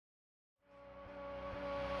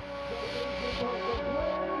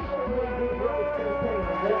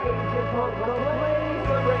punk complains,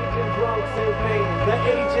 the raging drunks in pain. The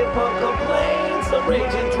agent punk complains, the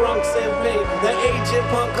raging drunks in pain. The agent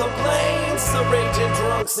punk complains, the raging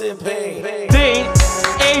drunks in pain.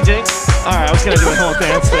 Agent. All right, I was gonna do a whole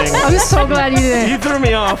dance thing. I'm so glad you did. You threw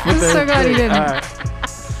me off. I'm so glad you didn't.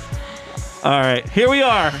 All right, here we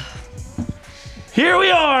are. Here we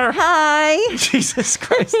are. Hi. Jesus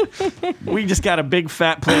Christ. We just got a big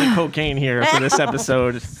fat plate of cocaine here for this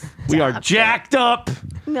episode. We are jacked up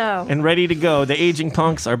No. and ready to go. The aging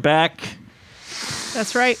punks are back.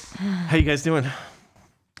 That's right. How you guys doing?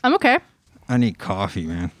 I'm okay. I need coffee,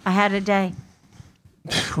 man. I had a day.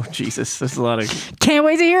 Oh, Jesus. There's a lot of Can't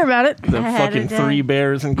wait to hear about it. the I had a fucking day. Three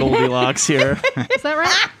Bears and Goldilocks here. Is that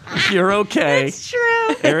right? You're okay. It's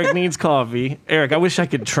true. Eric needs coffee. Eric, I wish I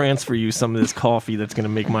could transfer you some of this coffee that's going to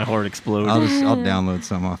make my heart explode. I'll download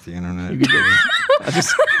some off the internet.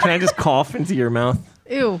 Can I just cough into your mouth?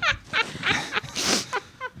 Ew.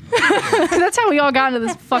 That's how we all got into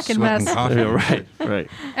this fucking Sweating mess. coffee. Yeah, right.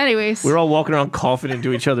 Anyways, We were all walking around coughing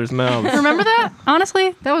into each other's mouths. remember that?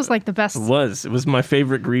 Honestly, that was like the best. It was my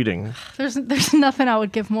favorite greeting. There's nothing I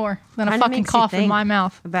would give more than a Kinda fucking makes you cough in think my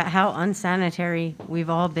mouth. About how unsanitary we've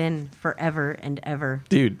all been forever and ever.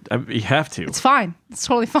 Dude, you have to. It's fine. It's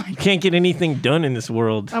totally fine. Can't get anything done in this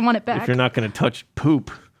world I want it back. if you're not going to touch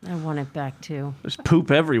poop. I want it back too. There's poop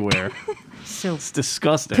everywhere. So It's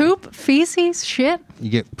disgusting. Poop, feces, shit, You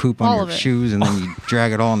get poop All on of your it. shoes and then you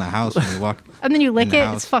drag it all in the house when you walk. and then you lick the it.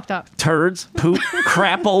 house. It's fucked up. Turds, poop,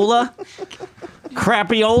 crapola,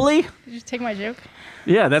 crapioli. Did you take my joke?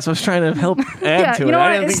 Yeah, that's what I was trying to help add Yeah, to you it. know I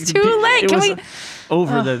what? didn't It's think too late. It Can was we-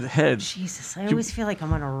 over the head. Jesus, I always feel like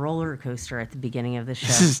I'm on a roller coaster at the beginning of the show.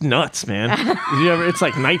 This is nuts, man. It's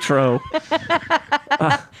like nitro. It's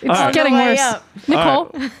right. getting On the way worse. up. Nicole,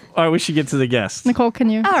 All right, we should get to the guests. Nicole, can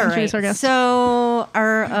you All introduce right. our guest? So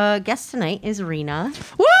our guest tonight is Rena.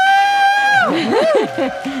 Woo!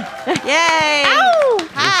 Yay!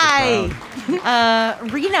 Hi.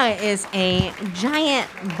 Rena is a giant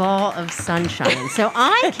ball of sunshine. So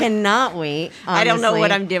I cannot wait. I don't know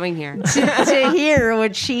what honestly, I'm doing here. to hear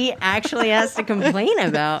what she actually has to complain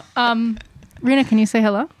about. Rena, can you say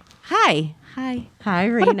hello? Hi. Hi. Hi,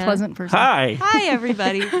 Rena. What a pleasant person. Hi. Hi,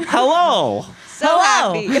 everybody. Hello. So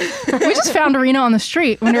Hello. happy. We just found Rena on the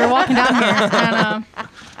street when we were walking down here, and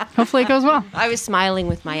hopefully it goes well. I was smiling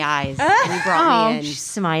with my eyes, and you brought me in. She's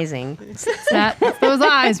smizing. Those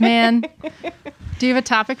eyes, man. Do you have a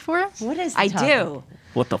topic for us? What is the I topic? do.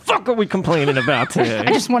 What the fuck are we complaining about today?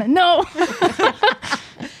 I just want to know.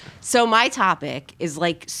 So my topic is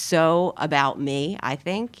like so about me, I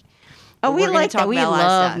think. Oh, But we we're gonna like talk that. We about a lot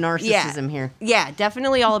of love stuff. narcissism here. Yeah,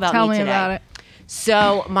 definitely all about Tell me me today. about it.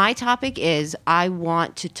 So my topic is I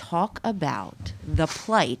want to talk about the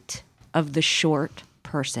plight of the short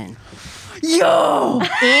person. Yo!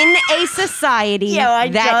 In a society Yo, I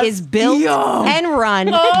that just- is built and run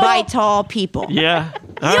by tall people. Yeah.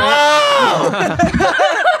 All right.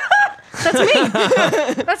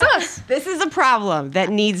 That's us. This is a problem that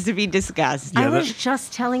needs to be discussed. I Yeah, was that-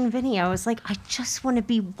 just telling Vinny, I was like, I just want to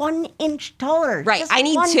be 1 inch taller. Right, Just I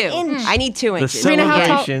need 1 2. inch. I need 2 The inches. Rena, how tall-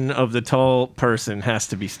 celebration of the tall person has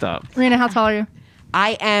to be stopped. Rena, how tall are you?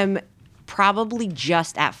 I am probably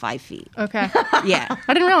just at 5 feet. Okay. Yeah.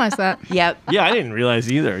 I didn't realize that. Yep. Yeah, I didn't realize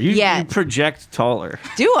either. You Yeah. project taller.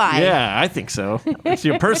 Do I? Yeah, I think so.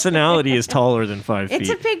 Your personality is taller than 5 feet. It's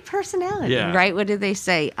a big personality. Yeah. Right? What did they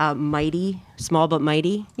say? Mighty, small but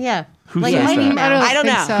mighty. Yeah. Who like says Mighty that? Mouse. I don't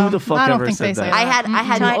think know. So. Who the fuck I don't ever think said they say that? I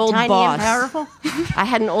had an old Tiny boss. and powerful. I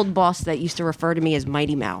had an old boss that used to refer to me as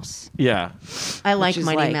Mighty Mouse. Yeah. I like is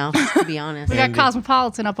Mighty like- Mouse, to be honest. We got Andy.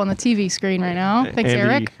 Cosmopolitan up on the TV screen right now. Thanks, Andy,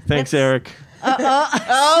 Eric. Thanks, Eric.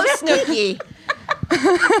 Oh, Snooky.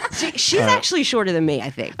 She's actually shorter than me, I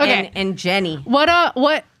think. Okay. And Jenny. What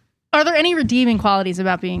are there any redeeming qualities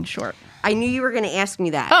about being short? I knew you were going to ask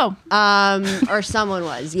me that. Oh. Or someone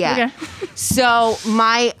was, yeah. Okay. So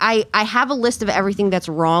I have a list of everything that's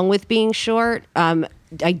wrong with being short.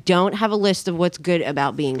 I don't have a list of what's good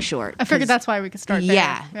about being short. I figured that's why we could start there.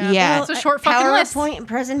 Yeah. It's a short fucking list. PowerPoint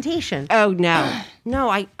presentation. Oh no,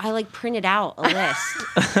 I like printed out a list.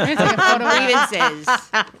 I need to take a photo of it.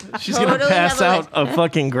 Grievances. She's going to Totally pass have a out a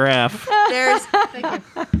fucking graph.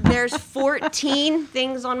 There's 14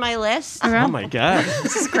 things on my list. Okay. Oh my God.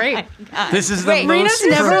 This is great. This is the Wait, most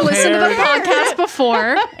Rena's never listened to the prepared- podcast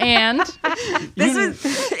before, and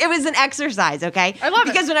It was an exercise, okay? I love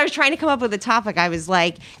it. Because when I was trying to come up with a topic, I was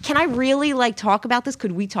like, can I really like talk about this?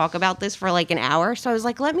 Could we talk about this for like an hour? So I was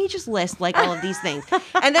like, let me just list like all of these things.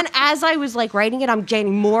 And then as I was like writing it, I'm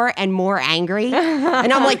getting more and more angry.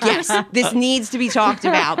 And I'm like, yes, this needs to be talked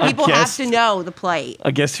about. People have guess- to know the plight.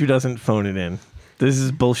 I guess who doesn't phone it in? This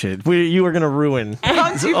is bullshit. You are going to ruin.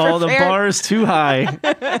 All the bar is too high.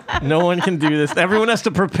 No one can do this. Everyone has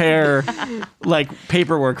to prepare like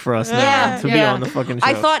paperwork for us now to be on the fucking show.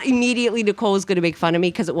 I thought immediately Nicole was going to make fun of me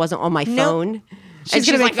because it wasn't on my phone. She's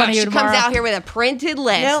gonna make fun of you she tomorrow. comes out here with a printed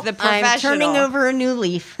list. Nope, The professional. I'm turning over a new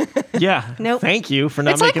leaf. Yeah. Nope. Thank you for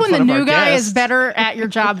not It's like making when fun the of new our guy guest. is better at your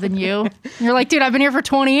job than you. You're like, dude, I've been here for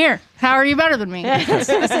 20 years. How are you better than me? This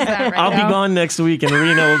is that right I'll now. be gone next week, and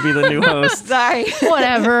Rena will be the new host. Sorry.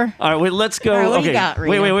 Whatever. All right, wait. Let's go. All right, what do okay. you got,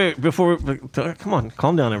 Rena? Wait. Before, come on,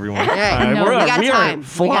 calm down, everyone. All right, no, we're, we got we time. are We got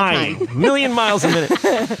flying, million miles a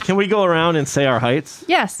minute. Can we go around and say our heights?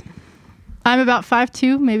 Yes. I'm about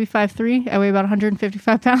 5'2", maybe 5'3". I weigh about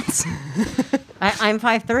 155 pounds. I'm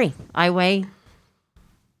 5'3". I weigh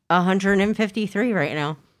 153 right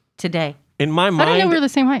now. Today. In my I didn't know mind, we were the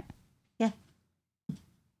same height. Yeah.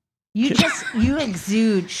 You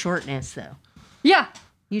exude shortness though. Yeah.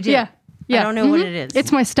 You do. Yeah. Yeah. I don't know what it is.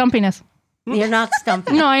 It's my stumpiness. You're not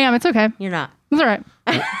stumpy. No, I am. It's okay. You're not. It's all right.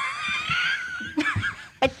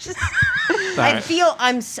 I feel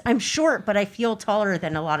I'm short, but I feel taller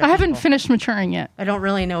than a lot of I people. haven't finished maturing yet. I don't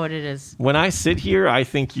really know what it is. when I sit here, I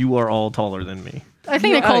think you are all taller than me. I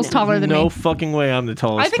think Nicole's taller than No me. fucking way I'm the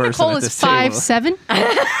tallest I think person Nicole at is this table. 5'7".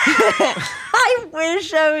 I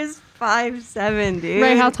wish I was 5'7", dude.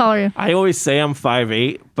 Ray, how tall are you? I always say I'm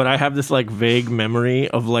 5'8", but I have this like vague memory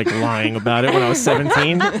of like lying about it when I was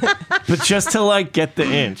 17. But just to like get the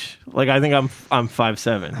inch, like I think I'm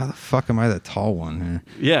 5'7". How the fuck am I the tall one here?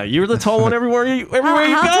 Yeah, you're the tall one everywhere you go.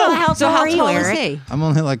 How So tall how are you, tall is Eric? he? I'm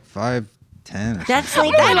only like 5'10" or That's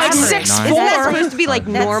something. like like average. 6'4". Isn't that supposed to be like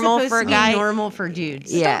That's normal supposed for a to be guy? normal for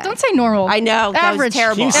dudes. Yeah. Don't say normal. I know. That Average. was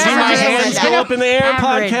terrible. Can you see my Average. hands I go know. up in the air?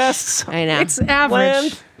 Average. Podcasts. I know. It's average.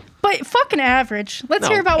 Land. But fucking average. Let's No.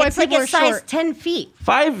 hear about why It's like people a are size short. 10 feet.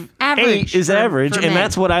 5'8" Average is for- average, for and men.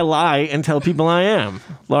 that's what I lie and tell people I am.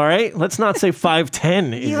 All right, let's not say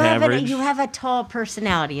 5'10" is You have average. you have a tall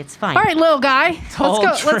personality. It's fine. All right, little guy. Tall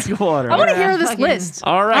Let's go. drink water. I want to hear this Fucking- list.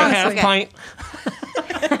 All right, Honestly. half pint.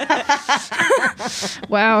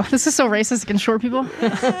 Wow, this is so racist against short people.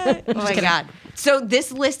 Oh my God. So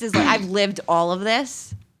this list is like, I've lived all of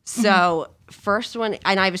this. So first one,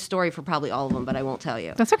 and I have a story for probably all of them, but I won't tell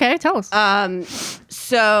you. That's okay. Tell us.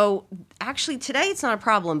 So actually today it's not a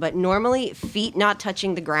problem, but normally feet not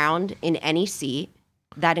touching the ground in any seat.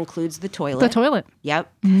 That includes the toilet. The toilet.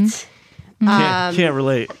 Yep. Can't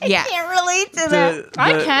relate. Yeah. Can't relate to that.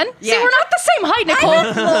 I can. See, Yeah. we're not the same height,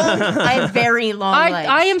 Nicole. I have very long legs.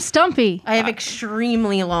 I am stumpy. I have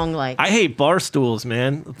extremely long legs. I hate bar stools,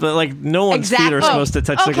 man. But like, no one's feet Exactly. are supposed to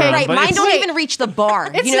touch the okay, ground. Right. but Mine it's- don't Wait. even reach the bar.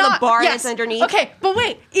 It's you know not, the bar yes. that's underneath? Okay, but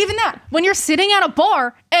wait, even that, when you're sitting at a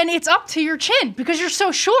bar and it's up to your chin because you're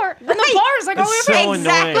so short, and the Right. bar is like It's over your so face. annoying.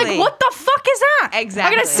 Exactly. Like, what the fuck is that?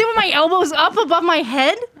 Exactly. I gotta sit with my elbows up above my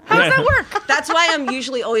head? How does Yeah. that work? That's why I'm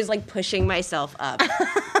usually always like pushing myself up,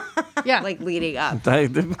 Yeah. like leading up.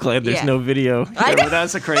 I'm glad there's Yeah. no video. I know.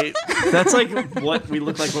 That's a great. That's like what we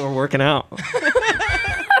look like when we're working out.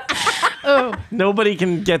 Oh, Nobody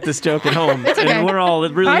can get this joke at home, okay. and we're all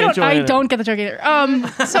really enjoying I it. don't get the joke either.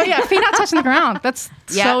 So yeah, feet not touching the ground. That's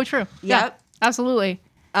Yeah. so true. Yeah, Yep. absolutely.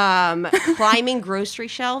 Climbing grocery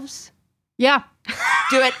shelves. Yeah,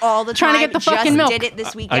 Do it all the Trying time. to get the fucking Just milk. did it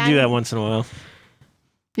this weekend. I do that once in a while.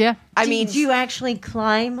 yeah. I mean, do you actually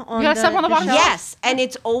climb on You gotta step on the bottom shelf? yes, and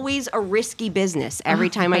it's always a risky business every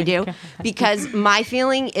time I do because my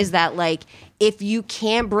feeling is that like if you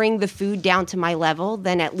can't bring the food down to my level,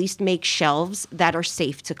 then at least make shelves that are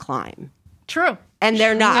safe to climb. True. And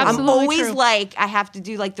they're not. Absolutely I'm always true. like I have to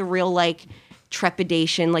do like the real like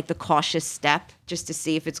trepidation, like the cautious step just to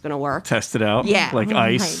see if it's going to work. Test it out. Yeah. Like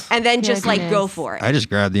ice. And then just like go Goodness. for it. I just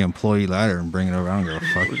grab the employee ladder and bring it over. I don't give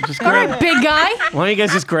a fuck. Just All grab. right, big guy. Why don't you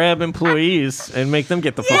guys just grab employees and make them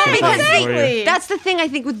get the fucking thing for you? That's the thing I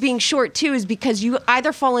think with being short too is because you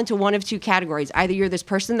either fall into one of two categories. Either you're this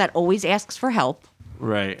person that always asks for help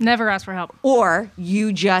Right. Never ask for help. or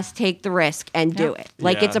you just take the risk and do it.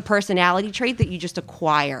 Like Yeah. it's a personality trait that you just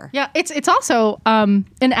acquire. Yeah, it's also an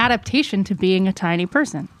adaptation to being a tiny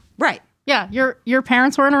person. Right. Yeah, your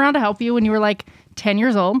parents weren't around to help you when you were like 10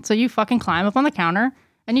 years old, so you fucking climb up on the counter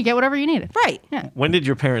and you get whatever you needed. Right. When did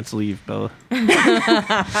your parents leave, Bella?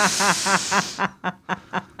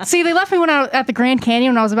 See, they left me when I was at the Grand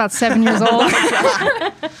Canyon when I was about 7 years old.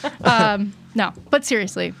 No, but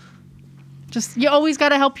seriously, Just you always got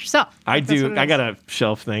to help yourself. I Like, that's do. what it I is. got a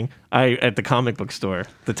shelf thing. At the comic book store,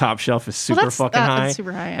 the top shelf is super that's- fucking high, that's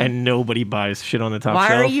super high, yeah. and nobody buys shit on the top Why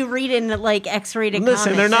shelf. are you reading like X-rated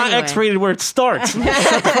Listen, comics they're not anyway? X-rated where it starts. Shut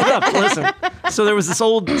the fuck up. Listen. So there was this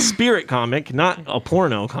old spirit comic, not a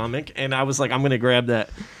porno comic, and I was like, I'm gonna grab that,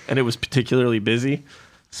 and it was particularly busy.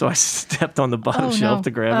 So I stepped on the bottom Oh, shelf no. to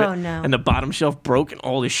grab Oh, it, no. and the bottom shelf broke, and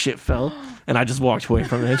all this shit fell, and I just walked away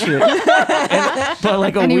from that shit. But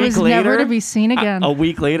like a And he week was later, never to be seen again. a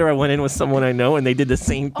week later, I went in with someone I know, and they did the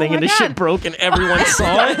same thing, my and the God. shit broke, and everyone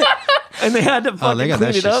saw it, and they had to fucking Oh, they got clean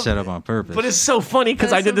that it shit up. set up on purpose. But it's so funny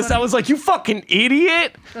because That's I did so this. I funny. was like, "You fucking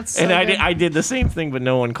idiot!" That's so and good. I did the same thing, but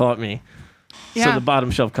no one caught me. So Yeah. the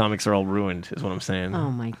bottom shelf comics are all ruined, is what I'm saying. Oh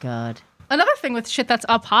my god. Another thing with shit that's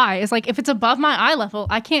up high is like if it's above my eye level,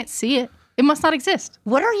 I can't see it. It must not exist.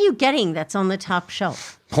 What are you getting that's on the top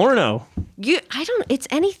shelf? Porno. It's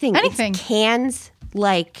anything. Anything. It's cans.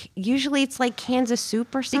 Like usually it's like cans of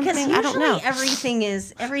soup or something. Because usually I don't know.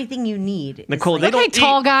 everything you need. is Nicole, like- they don't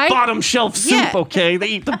tall eat guy. bottom shelf soup, Yeah. okay? They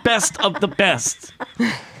eat the best of the best.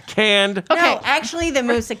 Canned. Okay. No, actually, the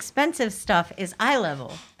most expensive stuff is eye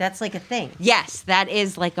level. That's like a thing. Yes, that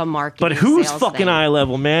is like a market. But who's fucking eye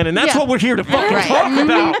level, man? And that's Yeah. what we're here to fucking Right. talk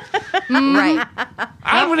about. Right.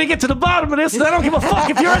 I'm gonna get to the bottom of this, and I don't give a fuck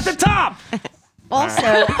if you're at the top.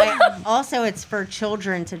 Also, it's for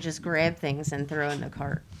children to just grab things and throw in the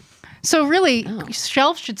cart. So really, Oh.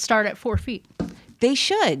 shelves should start at 4 feet. They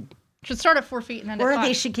should. Should start at 4 feet and end Or at 5.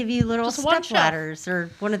 they should give you little Just one step shelf. ladders or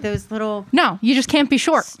one of those little No, you just can't be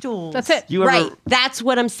short. stools. That's it. You ever? Right. That's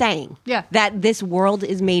what I'm saying. Yeah. That this world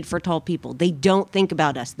is made for tall people. They don't think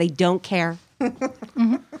about us. They don't care.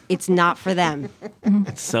 It's not for them.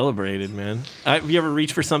 It's celebrated, man. Have you ever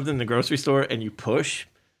reached for something in the grocery store and you push,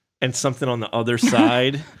 and something on the other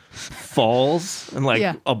side falls and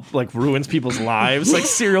Yeah. like ruins people's lives? Like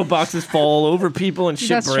cereal boxes fall over people and shit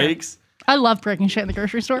That's true. breaks. I love breaking shit in the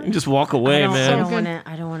grocery store. You just walk away, I man.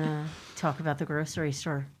 don't want to talk about the grocery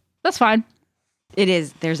store. That's fine. It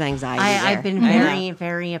is. There's anxiety. I've there. been very,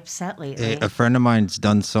 very upset lately. A friend of mine's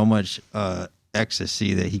done so much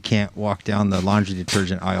ecstasy that he can't walk down the laundry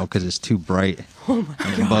detergent aisle because it's too bright. And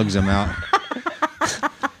it bugs him out.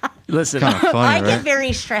 Listen, Kind of I funny, get right?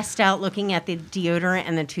 very stressed out looking at the deodorant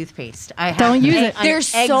and the toothpaste. I have Don't use it. an There's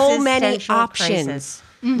so many existential options. crisis.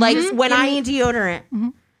 Like when Give I me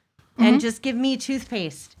deodorant and just give me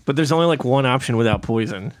toothpaste. but there's only like one option without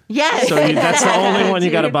poison. Yes. So that's the only one you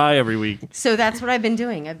got to Dude. buy every week. So that's what I've been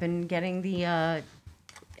doing. I've been getting the at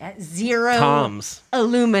zero Toms.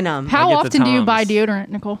 aluminum. How get the often do you Toms. buy deodorant,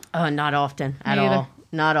 Nicole? Not often at Me either. all.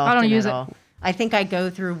 Not often use at it. all. I think I go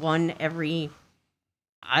through one every,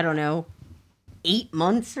 I don't know, 8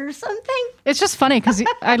 months or something. It's just funny because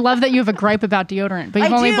I love that you have a gripe about deodorant, but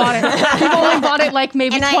you've I only do. bought it. You've only bought it like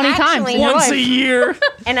maybe And I 20 times. actually- in your Once life. a year.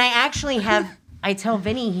 And I actually have, I tell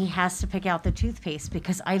Vinny he has to pick out the toothpaste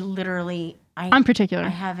because I literally, I'm particular. I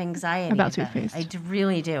have anxiety about it. toothpaste. I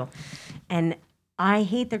really do. And I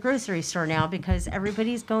hate the grocery store now because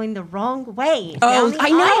everybody's going the wrong way. Oh, down the I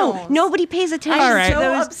know. aisles. Nobody pays attention. I'm All right.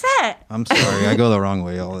 so upset. I'm sorry. I go the wrong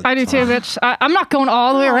way all the I time. do too, bitch. I'm not going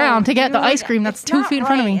all the way around to get the Dude, ice cream that's it's 2 not feet in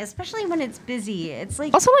front of right, me. especially when it's busy. It's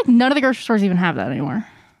like Also, like none of the grocery stores even have that anymore.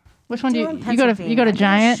 Which one do in you go to? You go to Pennsylvania.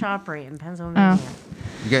 I Giant? ShopRite in Pennsylvania.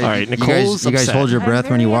 You guys, All right, you Nicole's guys upset. hold your breath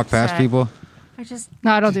when you very walk past upset. people? I just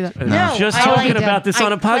No, I don't do that. No, Just I talking like- about this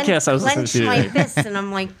on a podcast I was listening clench to my today. fists and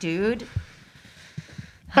I'm like, dude,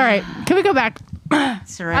 All right, can we go back?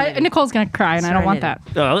 serenity. Nicole's gonna cry, and I don't want that.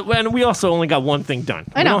 And we also only got one thing done.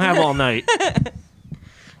 We know. don't have all night.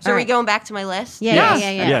 So are we going back to my list? Yeah, Yes. yeah,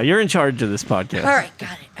 yeah. Yeah, you're in charge of this podcast. All right,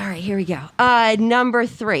 got it. All right, here we go. Number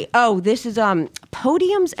 3. Oh, this is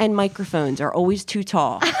podiums and microphones are always too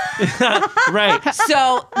tall. Right.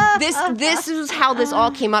 So this is how this all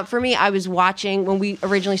came up for me. I was watching when we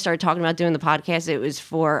originally started talking about doing the podcast. It was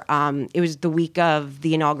for it was the week of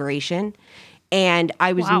the inauguration, and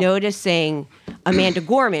I was Wow. noticing Amanda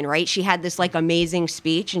Gorman. Right, she had this like amazing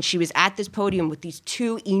speech, and she was at this podium with these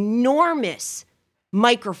 2 enormous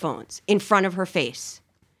microphones in front of her face.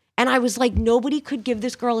 And I was like, nobody could give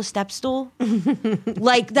this girl a step stool.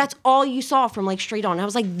 Like, that's all you saw from like straight on. I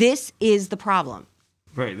was like, this is the problem.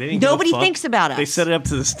 Right. They didn't give a Nobody fuck. thinks about us. They set it up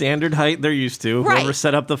to the standard height they're used to. Right. Whoever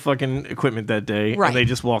set up the fucking equipment that day. Right. And they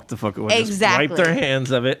just walked the fuck away. Exactly. Just wiped their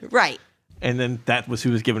hands of it. Right. And then that was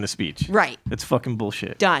who was giving a speech. Right. It's fucking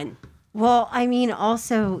bullshit. Done. Well, I mean,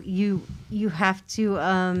 also you have to,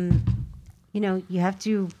 you have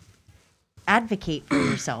to advocate for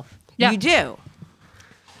yourself. Yeah. You do.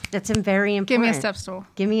 That's very important. Give me a step stool.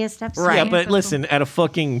 Give me a step stool. Right. Yeah, but listen, at a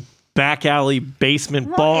fucking back alley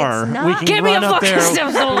basement bar. it's not. We can Give me run a up fucking there.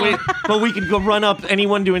 step stool. But we can go run up.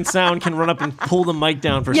 Anyone doing sound can run up and pull the mic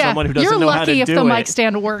down for Yeah, someone who doesn't you're know how to lucky if do the it. mic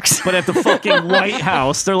stand works. But at the fucking White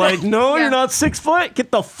House, they're like, no, Yeah. you're not 6 foot.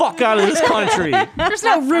 Get the fuck out of this country. There's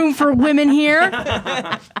no room for women here.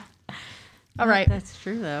 All right, That's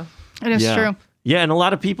true though. it is Yeah. true. Yeah, and a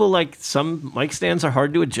lot of people, like, some mic stands are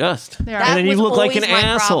hard to adjust. They are. And then you That was look like an always my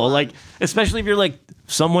asshole. problem. Like, especially if you're, like,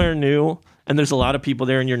 somewhere new and there's a lot of people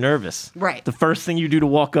there and you're nervous. Right. The first thing you do to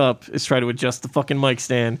walk up is try to adjust the fucking mic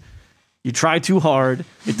stand. You try too hard.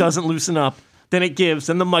 It doesn't loosen up. Then it gives.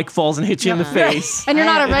 Then the mic falls and hits you in the face. And you're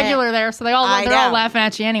not a regular there, so they're all know. laughing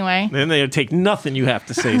at you anyway. Then they take nothing you have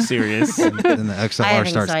to say serious. Then the I have XLR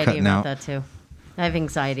starts anxiety cutting about out. that too. I have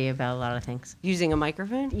anxiety about a lot of things. Using a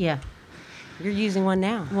microphone? Yeah. You're using one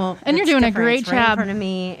now. Well, And you're it's doing a different. great It's right in job. front of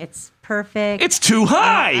me. It's perfect. It's too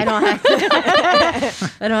high. I don't have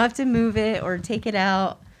to. I don't have to move it or take it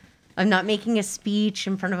out. I'm not making a speech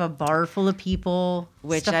in front of a bar full of people,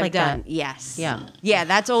 Which stuff I've like done. that. Yes. Yeah. Yeah,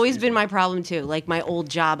 that's always been my problem too. Like my old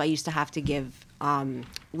job, I used to have to give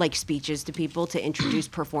like speeches to people to introduce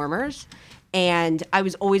performers. And I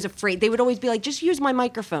was always afraid. They would always be like, just use my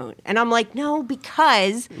microphone. And I'm like, no,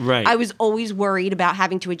 because Right. I was always worried about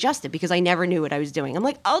having to adjust it because I never knew what I was doing. I'm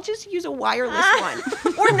like, I'll just use a wireless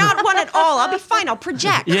one or not one at all. I'll be fine. I'll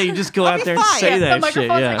project. Yeah, you just go I'll out be there and fine. say Yeah, that the shit.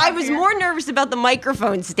 microphone's Yeah. like- I was more nervous about the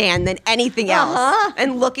microphone stand than anything else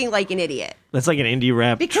and looking like an idiot. That's like an indie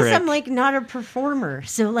rap Because trick. I'm like not a performer,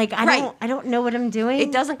 so like Right. I don't know what I'm doing.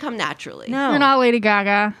 It doesn't come naturally. No. You're not Lady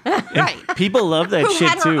Gaga. Right. People love that Who shit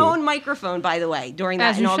had her too. own microphone, by the way, during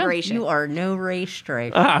As that you should. inauguration. You are no Ray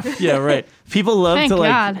Stripe Yeah, right. People love Thank to like.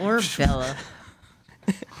 God. or Bella.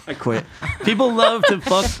 I quit. People love to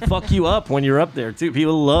fuck you up when you're up there too.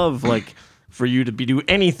 People love like for you to do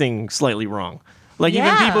anything slightly wrong. Like even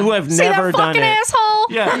Yeah. people who have See never that done fucking it. asshole?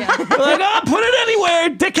 Yeah. They're like, oh, put it anywhere,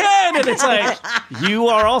 dickhead. And it's like, you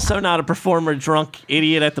are also not a performer, drunk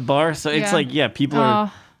idiot at the bar. So it's Yeah. like, yeah, people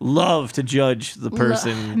are love to judge the I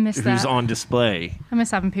person miss who's that. on display. I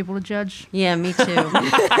miss having people to judge. Yeah, me too.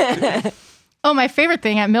 Oh, my favorite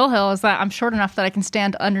thing at Mill Hill is that I'm short enough that I can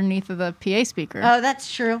stand underneath of the PA speaker. Oh,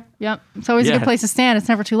 that's true. Yep. It's always a Yeah. good place to stand. It's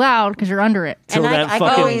never too loud because you're under it. Till and that I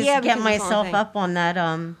fucking- always Yeah, get because it's the whole myself thing. up on that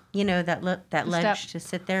that ledge step. to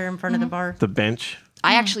sit there in front of the bar. The bench.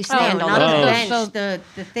 I actually stand Oh, on Not the the Oh. bench. bench,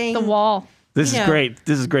 the thing. The wall. This You is know. great.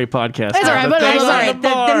 This is great podcast. It's all right, The but bench I'm on sorry. the The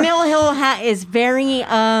bar. Mill Hill hat is very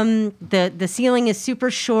the ceiling is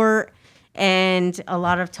super short, and a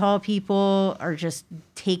lot of tall people are just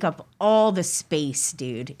take up all the space,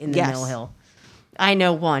 dude, in the Yes. Mill Hill. I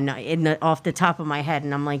know one off the top of my head,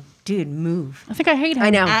 and I'm like, dude, move. I think I hate him. I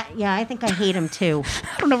know. Yeah, I think I hate him too.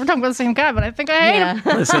 I don't know if we're talking about the same guy, but I think I hate him.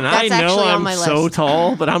 Yeah. Listen, I That's know actually on I'm my so list.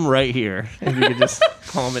 tall, but I'm right here. If you could just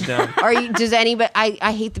calm it down. Are you? Does anybody?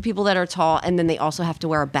 I hate the people that are tall and then they also have to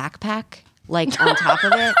wear a backpack like on top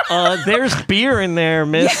of it. There's beer in there,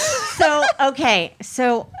 miss. So okay,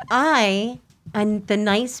 so I'm the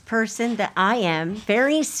nice person that I am,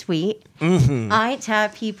 very sweet. Mm-hmm. I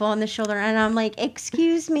tap people on the shoulder and I'm like,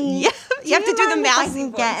 "Excuse me, Yeah, you have to do the mind if I mousy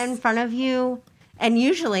can get voice. in front of you." And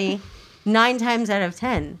usually, 9 times out of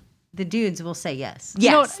 10, the dudes will say yes.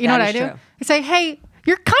 Yes, You know what that I is do? true. I say, hey,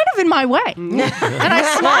 you're kind of in my way. And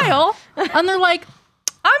I smile, and they're like,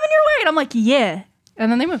 I'm in your way. And I'm like, yeah.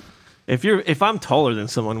 And then they move. If I'm taller than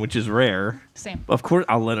someone, which is rare, Same. of course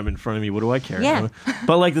I'll let them in front of me. What do I care? Yeah.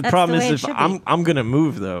 But like the That's problem the way is it if should be. I'm gonna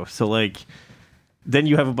move though, so like then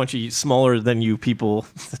you have a bunch of smaller than you people.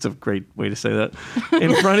 That's a great way to say that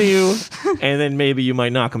in front of you, and then maybe you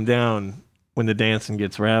might knock them down when the dancing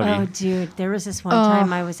gets rowdy. Oh, dude, there was this one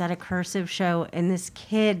time I was at a cursive show and this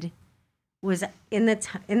kid was in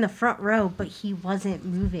the front row, but he wasn't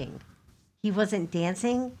moving. He wasn't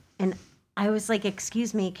dancing, and I was like,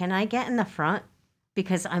 "Excuse me, can I get in the front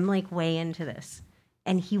because I'm like way into this?"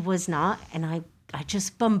 And he was not, and I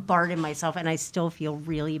just bombarded myself, and I still feel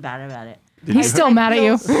really bad about it. He's still mad at I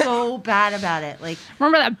you. feel so bad about it. Like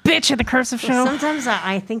Remember that bitch at the cursive show? sometimes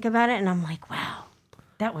I think about it, and I'm like, "Wow,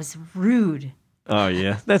 that was rude." Oh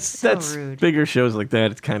yeah, that's rude. bigger shows like that.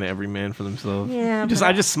 It's kind of every man for themselves. Yeah,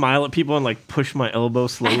 I just smile at people and like push my elbow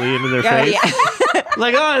slowly into their Oh, face. yeah.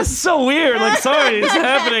 Like, oh, it's so weird. Like, sorry, it's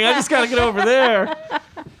happening. I just gotta get over there.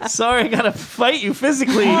 Sorry, I gotta fight you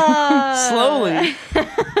physically, slowly.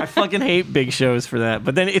 I fucking hate big shows for that.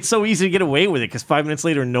 But then it's so easy to get away with it because 5 minutes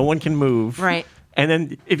later, no one can move. Right. And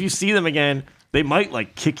then if you see them again, they might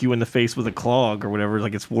like kick you in the face with a clog or whatever.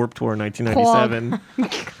 Like it's Warped Tour 1997.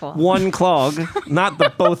 One clog, not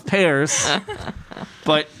the both pairs.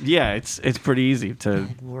 But yeah, it's pretty easy to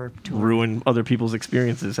ruin other people's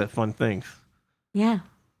experiences at fun things. Yeah.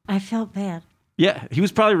 I felt bad. Yeah, he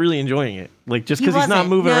was probably really enjoying it. Like, just He because he's not wasn't.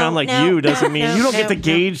 moving No, around like no, you doesn't no, mean no, you don't no, get to no,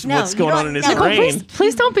 gauge no, what's you going don't- on in his no. brain.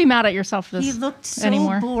 Please don't be mad at yourself He this looked so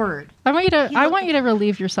anymore. bored. I want you to. I looked- want you to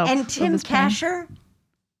relieve yourself. And of Tim this pain. Kasher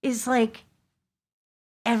is like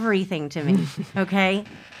everything to me. Okay,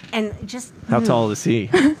 and just How tall is he?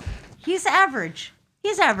 he's average.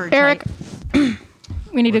 He's average. Eric, height.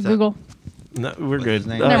 we need What's to that? Google. No, we're What's good. his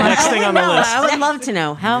name? Next thing on the No, list. I would love to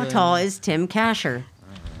know how tall is Tim Kasher.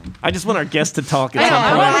 I just want our guest to talk at I know,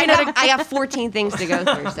 some I point. want- I got 14 things to go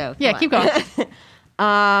through. So Yeah, keep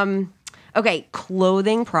going. Okay,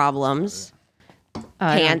 clothing problems.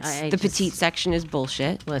 Pants. I The just- petite section is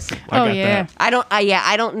bullshit. Listen, I Oh got yeah. that. I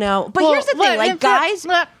don't know. But Well, here's the thing, what- like guys,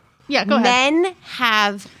 Yeah, go ahead. men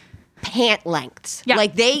have pant lengths. Yeah.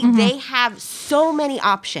 Like they have so many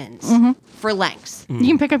options for lengths. You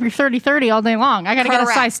can pick up your 30-30 all day long. I got to get a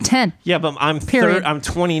Correct. size 10. Yeah, but I'm Period. I'm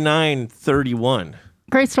 29, 31.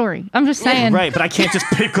 Great story. I'm just saying. Right, but I can't just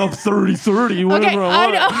pick up 30, whatever Okay, I I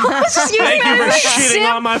want. know. I was just using Thank you that for as a shitting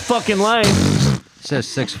simp. on my fucking life. It says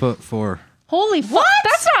 6'4". Holy fuck.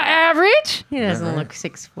 That's not average. he doesn't look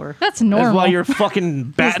 6'4". That's normal. That's why you're fucking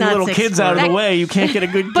batting not little 6'4". kids out of the way. You can't get a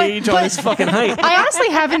good gauge on his fucking height. I honestly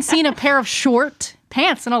haven't seen a pair of short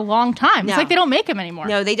pants in a long time. It's No. like they don't make them anymore.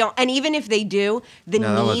 No, they don't. And even if they do, the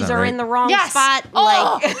No, that knees wasn't are right. in the wrong Yes. spot.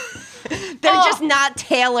 Oh. Like they're just not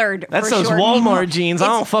tailored. That's for those short Walmart people. jeans. I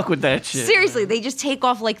don't fuck with that shit. Seriously, they just take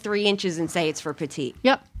off like 3 inches and say it's for petite.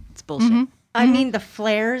 Yep. It's bullshit. I mean, the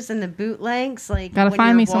flares and the bootlegs, like Gotta when find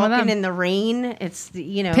you're me some of walking them. in the rain, it's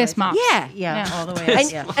Piss mops. Yeah. Yeah, Yeah. all the way.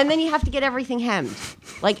 And, Yeah. and then you have to get everything hemmed.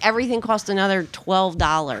 Like everything costs another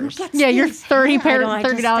 $12. Yeah, your things 30 hemmed? pair, I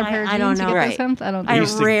don't- $30 I- pair of I don't jeans to know. get Right. those hemmed? I don't I think.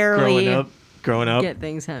 Used to- rarely growing up, get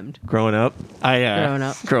things hemmed. growing up.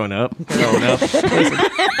 Growing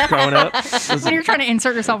up. Listen, When you're trying to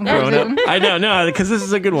insert yourself in growing up. conversation. I know, no, because this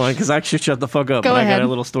is a good one. Because I should shut the fuck up. Go but I ahead. got a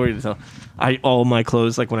little story to tell. All my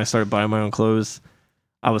clothes, like when I started buying my own clothes,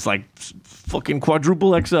 I was like, fucking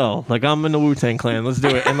quadruple XL. Like I'm in the Wu-Tang Clan. Let's do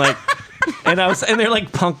it. And like, and they're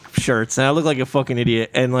like punk shirts, and I look like a fucking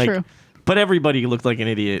idiot. And like, True. but everybody looked like an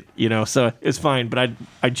idiot, you know. So it's fine. But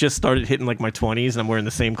I just started hitting like my 20s, and I'm wearing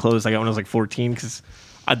the same clothes I got when I was like 14 because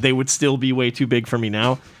they would still be way too big for me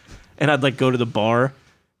now. And I'd like go to the bar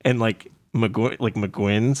and like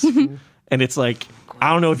McGuinn's, and it's like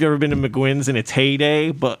I don't know if you've ever been to McGuinn's in its heyday,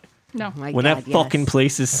 but No. My when God, that yes. fucking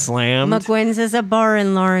place is slammed. McGuinn's is a bar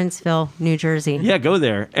in Lawrenceville, New Jersey. Yeah, go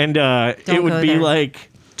there. And it Don't would go be there. like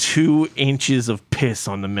 2 inches of piss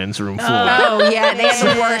on the men's room floor. Oh yeah, they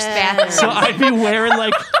have the worst bathrooms. So I'd be wearing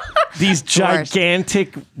like these worst.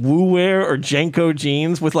 gigantic Wu Wear or Jenko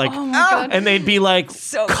jeans with like, and they'd be like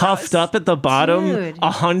So cuffed gross. up at the bottom Dude.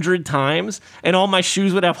 100 times, and all my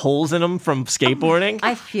shoes would have holes in them from skateboarding.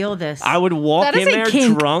 I feel this. I would walk That is in a there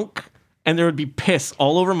kink. drunk, and there would be piss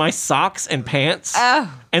all over my socks and pants.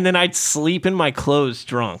 And then I'd sleep in my clothes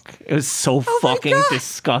drunk. It was so fucking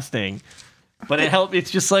disgusting. But it helped.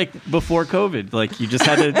 It's just like before COVID. Like you just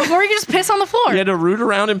had to, Or you can just piss on the floor. you had to root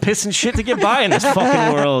around and piss and shit to get by in this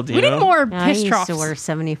fucking world. You We know? need more I piss used troughs. to wear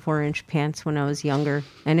 74-inch pants when I was younger,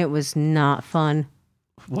 and it was not fun.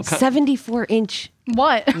 What kind- 74-inch.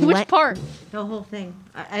 What? Which Let- part? The whole thing.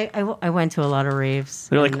 I went to a lot of raves.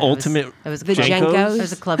 They're like and I was- ultimate I was The club- Jenkos? Jenkos? I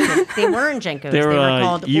was a club kid. They weren't Jenkos. They were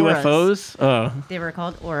called Auras. UFOs. Oh, They were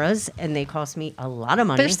called Auras, and they cost me a lot of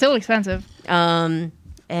money. They're still expensive. And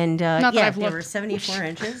that yeah, I've they looked. were 74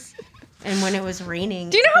 inches. And when it was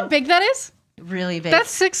raining, Do you know how big that is? really big.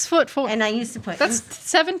 That's 6'4". and I used to put That's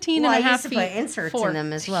 17 well, and a I half used to feet. put inserts forward. in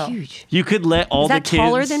them as well. Huge. you could let all Is that the kids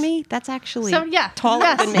taller than me? That's actually So yeah, taller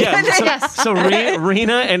yes. than me. Yeah, so, Yes. so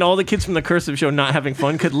Rena and all the kids from the Cursive Show not having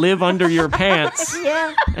fun could live under your pants,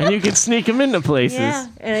 Yeah, and you could sneak them into places. yeah.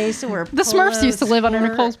 And I used to wear The Smurfs used to live under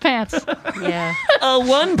Nicole's pants. Yeah.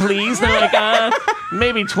 One, please. They're like,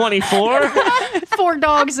 maybe 24. 4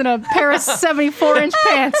 dogs in a pair of 74-inch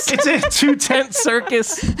pants. It's a 2-tent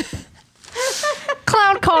circus.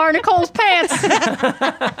 Clown car, Nicole's pants.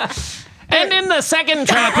 And in the second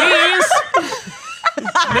trapeze,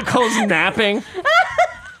 Nicole's napping.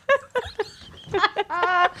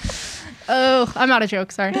 Oh, I'm not a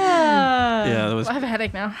joke. Sorry. I Yeah, that was. have a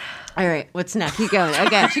headache now. All right, what's next? Keep going.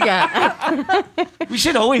 Okay, what you got? We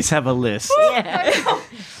should always have a list.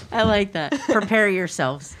 I like that. Prepare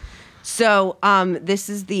yourselves. So, this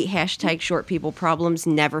is the hashtag short people problems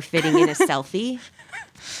never fitting in a selfie.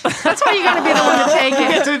 That's why you got to be the one to take it.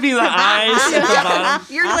 Get to be the eyes at the bottom.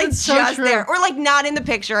 You're like so just true. there, or like not in the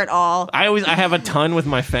picture at all. I have a ton with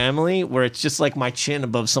my family where it's just like my chin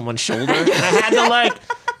above someone's shoulder, and I had to like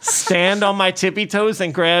stand on my tippy toes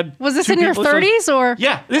and grab. Was this two in your people's toes. 30s or?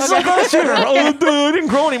 Yeah, this is like last year. I didn't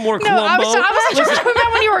grow anymore, No, Columbo. I wasn't sure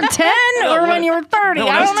about when you were 10 or when you were 30. No,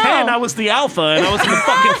 when I I was don't know. 10, I was the alpha, and I was in the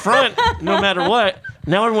fucking front no matter what.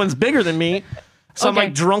 Now everyone's bigger than me. So I'm Okay.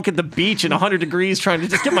 like drunk at the beach in 100 degrees trying to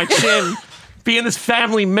just get my chin, be in this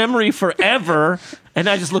family memory forever. And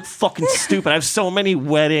I just look fucking stupid. I have so many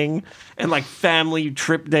wedding and like family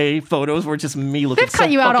trip day photos where it's just me looking They've so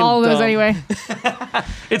cut you out of fucking all of those dumb. anyway.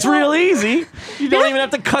 It's real easy. You don't even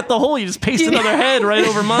have to cut the hole. You just paste another head right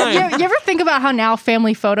over mine. You ever think about how now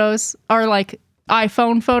family photos are like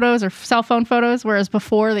iPhone photos or cell phone photos, whereas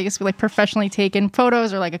before they used to be like professionally taken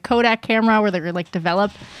photos or like a Kodak camera where they're like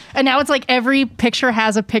developed, and now it's like every picture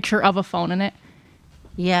has a picture of a phone in it.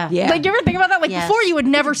 Yeah. Yeah. Like, you ever think about that? Like Yes. before, you would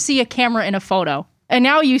never see a camera in a photo, and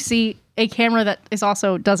now you see a camera that is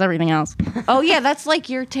also does everything else. Oh yeah, that's like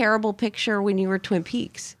your terrible picture when you were Twin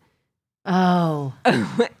Peaks, Oh.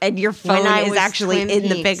 and your phone I is was actually Twin in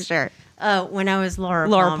the Peaks. picture. When I was Laura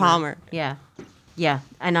Palmer. Yeah. Yeah.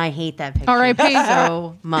 And I hate that picture. R.I.P.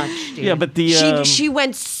 so much, dude. Yeah, but the She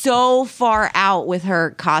went so far out with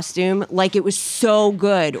her costume, like it was so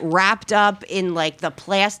good, wrapped up in like the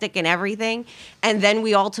plastic and everything. And then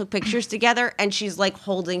we all took pictures together, and she's like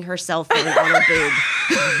holding her cell phone on her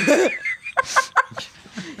boob.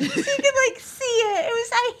 You can like see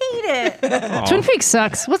it. I hate it. Twin Peaks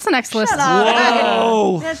sucks. What's the next list?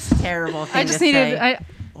 Whoa. That's terrible thing I just to needed. say.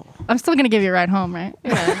 I'm still gonna give you a ride home, right?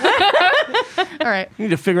 All right. You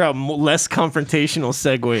need to figure out less confrontational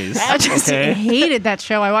segues. I just okay? hated that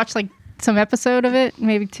show. I watched like some episode of it,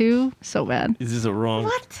 maybe 2. So bad. This is a wrong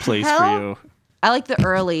place hell? for you. I like the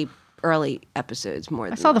early episodes more.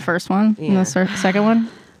 I saw the first one and the second one.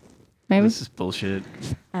 Maybe. This is bullshit.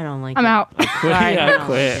 I don't like I'm it. out. Quit. Sorry, Yeah, I don't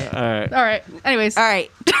quit. All right. All right. Anyways, All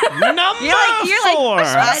right, Number you're like, 4.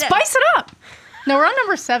 spice it up. No, we're on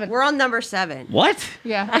number 7. we're on number 7. What?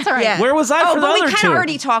 Yeah, that's all right. Yeah. Where was I Oh, for the but we other kind two? of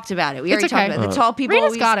already talked about it. We It's already okay. talked about it. The tall people Rena's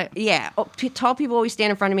always got it. Yeah. Oh, tall people always stand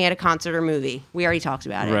in front of me at a concert or movie. We already talked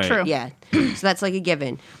about it. Right. True. Yeah. So that's like a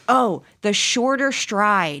given. Oh, the shorter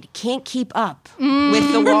stride can't keep up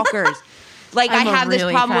with the walkers. Like I'm I a have this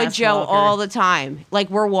really problem with fast Joe walker. all the time. Like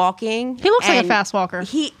we're walking. He looks like a and fast walker.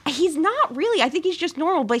 He's not really. I think he's just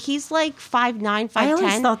normal, but he's like 5'9", 5'10". I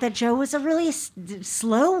always thought that Joe was a really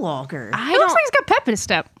slow walker. I He looks don't. like he's got pep in his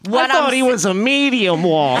step. What I thought I'm he sa- was a medium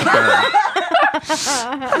walker. I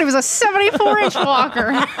thought he was a 74-inch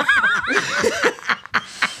walker.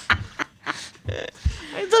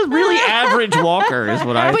 He's a really average walker, is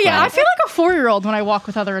what I But yeah, I thought. feel like a 4-year-old when I walk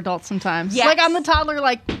with other adults sometimes. Yes. Like I'm the toddler,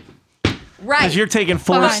 like right. Because you're taking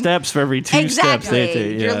 4 Fine. steps for every 2 steps they Exactly.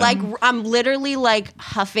 take. You're Yeah. like, I'm literally like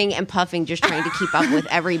huffing and puffing, just trying to keep up with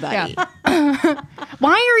everybody.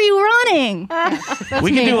 why are you running?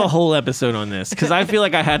 we can do a whole episode on this because I feel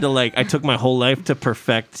like I had to I took my whole life to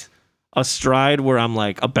perfect a stride where I'm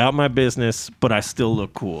like about my business, but I still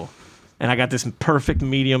look cool, and I got this perfect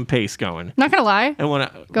medium pace going. Not gonna lie. And when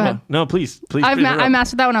Go ahead. No, please. I interrupt.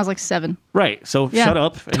 mastered that when I was like 7. Right. So Yeah. shut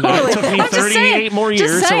up. And Totally. it took me I'm just 38 saying. more Just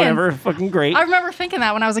years, so saying. whatever. Fucking great. I remember thinking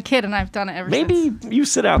that when I was a kid, and I've done it ever since. Maybe you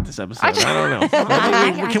sit out this episode. I, just- don't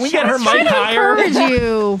know. Can we get her Trying mic to higher? encourage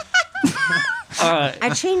you. I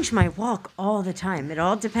change my walk all the time. It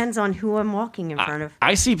all depends on who I'm walking in front of.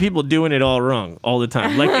 I see people doing it all wrong all the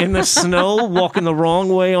time. Like in the snow, walking the wrong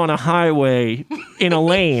way on a highway in a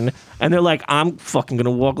lane, and they're like, I'm fucking gonna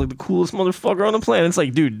walk like the coolest motherfucker on the planet. It's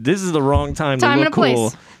like, dude, this is the wrong time to Time look and a place.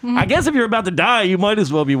 cool. I guess if you're about to die, you might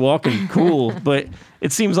as well be walking cool. But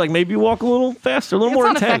it seems like maybe you walk a little faster, a little It's more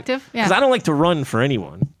not intense. effective, yeah. Because I don't like to run for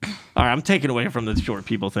anyone. All right, I'm taking away from the short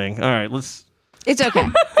people thing. All right, let's. It's okay.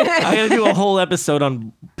 I gotta do a whole episode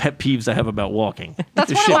on pet peeves I have about walking. That's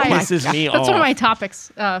this one shit of my. pisses me That's off. one of my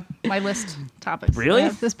topics. My list topics. Really? Yeah,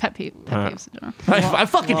 this pet peeves in general. I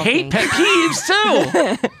fucking hate pet peeves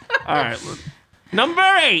too. All right, number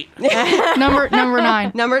 8. Number 9. Number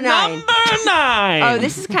 9. Number 9. Oh,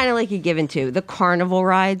 this is kind of like a given too. The carnival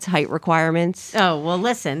rides, height requirements. Oh, well,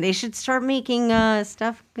 listen, they should start making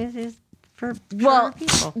stuff for Well,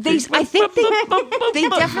 people. I think they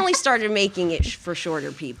definitely started making it for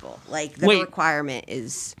shorter people. Like the Wait. requirement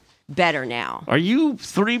is better now. Are you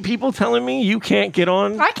 3 people telling me you can't get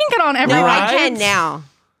on? I can get on every No, ride. I can Rides? now.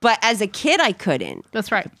 But as a kid, I couldn't.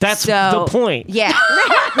 That's right. That's So, the point. Yeah.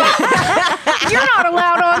 You're not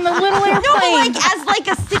allowed on the little airplane. No, like as like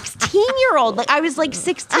a 16-year-old. Like I was like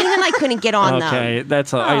 16 and I couldn't get on Okay, them.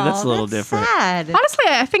 that's a little that's different. Sad. Honestly,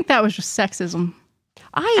 I think that was just sexism.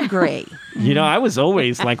 I agree. You know, I was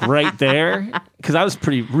always like right there because I was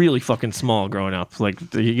really fucking small growing up. Like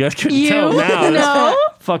you guys couldn't tell now. No.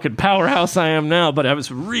 fucking powerhouse I am now, but I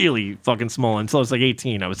was really fucking small until I was like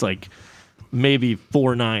 18. I was like maybe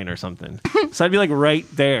 4'9" or something. So I'd be like right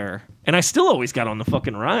there. And I still always got on the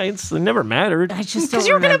fucking rides. It never mattered. I just 'Cause don't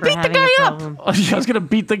you were gonna remember beat the having guy a up. problem. I was gonna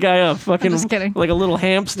beat the guy up, fucking just kidding. like a little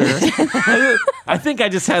hamster. I think I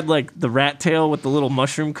just had like the rat tail with the little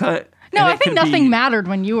mushroom cut. No, and I it think could be- nothing mattered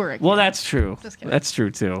when you were a kid. Well, that's true. Just kidding. That's true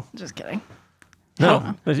too. Just kidding.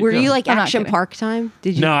 No, Were you like I'm not Action kidding. Park time?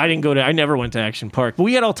 Did you? No, I didn't go to. I never went to Action Park, but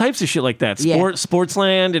we had all types of shit like that. Yeah.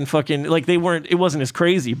 Sportsland and fucking like they weren't. It wasn't as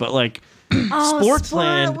crazy, but like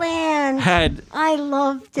Sportsland Sportland. had. I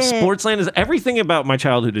loved it. Sportsland is everything about my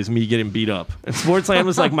childhood is me getting beat up. And Sportsland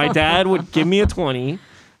was like my dad would give me a 20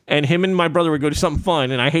 and him and my brother would go do something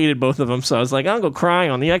fun and I hated both of them. So I was like, I'll go cry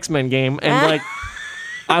on the X-Men game. And like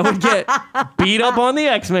I would get beat up on the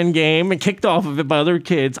X-Men game and kicked off of it by other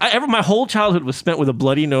kids. My whole childhood was spent with a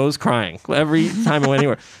bloody nose crying every time I went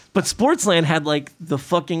anywhere. But Sportsland had like the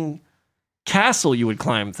fucking castle you would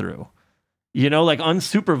climb through. You know, like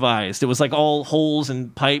unsupervised. It was like all holes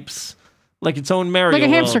and pipes, like its own Mario Like a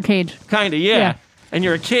hamster world. cage. Kind of, yeah. Yeah. And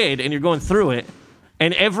you're a kid and you're going through it.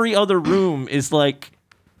 And every other room is like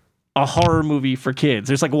a horror movie for kids.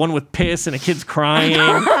 There's like one with piss and a kid's crying.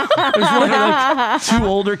 There's one with like two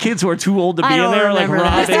older kids who are too old to be I in don't there, like remember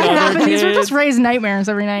that. robbing other Happened. These were kids. just raised nightmares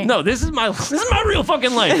every night. No, this is my real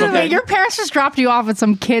fucking life. Okay? Your parents just dropped you off at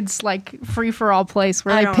some kids like free for all place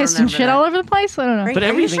where I they don't pissed and remember shit that. all over the place. I don't know. But Are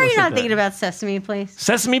you everything sure was you're like not that. thinking about Sesame Place?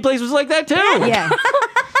 Sesame Place was like that too. Yeah.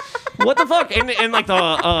 What the fuck? And like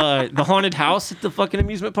the haunted house at the fucking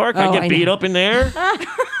amusement park. I Oh, get I beat know. up in there.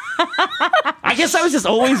 I guess I was just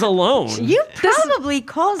always alone. You probably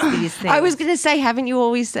caused these things. I was gonna say, haven't you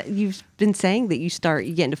always? You've been saying that you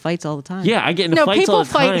get into fights all the time. Yeah, I get into No, fights people all the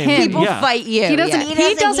fight time. him. People Yeah. fight you. He doesn't. yeah.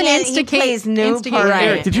 He doesn't he instigate. plays no instigate part. it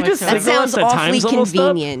Eric, did you just whatsoever. That signal us sounds that awfully time's almost up?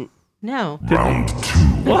 convenient. No.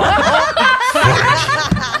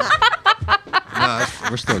 No,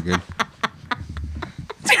 we're still good.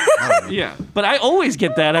 Yeah, but I always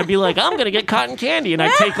get that. I'd be like, I'm gonna get cotton candy, and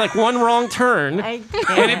I'd take like one wrong turn, and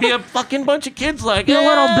it'd be a fucking bunch of kids like, You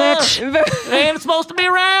little "Yeah, bitch." ain't it supposed to be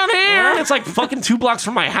around here? And it's like fucking 2 blocks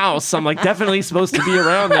from my house. I'm like definitely supposed to be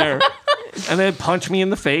around there. And they'd punch me in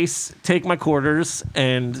the face, take my quarters,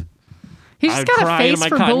 and He's just I'd got a cry into face my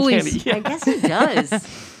for cotton bullies. candy. Yeah. I guess he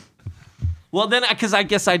does. Well, then, because I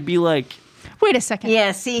guess I'd be like, Wait a second.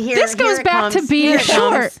 Yeah, see, here This goes here it back to comes. being Here it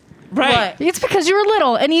short. comes. right, It's because you were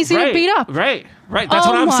little and easy right, to beat up. right. That's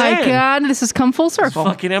oh what I'm my saying. god, this has come full circle.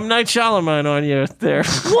 Fucking M. Night Shyamalan on you there.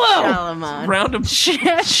 Whoa! Solomon. Round him. Shit.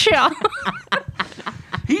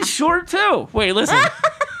 He's short too. Wait, listen.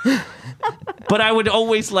 But I would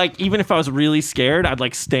always like, even if I was really scared, I'd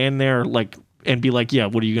like stand there like and be like, "Yeah,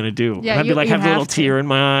 what are you gonna do?" Yeah, and I'd be you- like, you have a little have to. tear in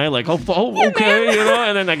my eye, like, "Oh, okay," you know,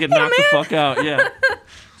 and then I get knocked the fuck out. Yeah.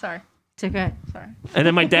 Sorry. It's okay. Sorry. And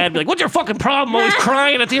then my dad would be like, "What's your fucking problem? Always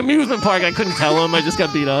crying at the amusement park." I couldn't tell him. I just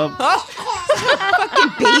got beat up.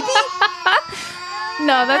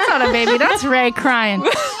 No, that's not a baby. That's Ray crying.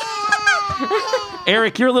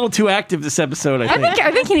 Eric, you're a little too active this episode. I think.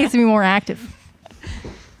 I think he needs to be more active.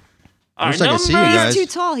 All wish right, I could see you number- guys. He's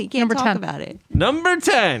too tall. He can't Number talk 10. about it. Number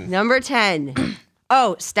 10. Number 10.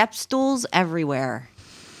 Oh, step stools everywhere.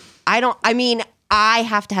 I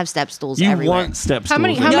have to have step stools You everywhere. want steps? How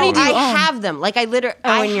many- to how live many in. do you I own? have them. Like I literally. Oh,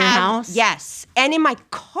 I in your have, house? Yes, and in my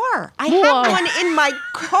car. I Whoa. have one in my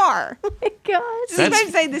car. God. This is what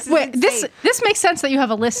I'm saying. This is Wait, insane. this makes sense that you have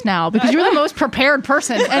a list now because you're the most prepared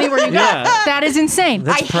person anywhere you go. Yeah. That is insane.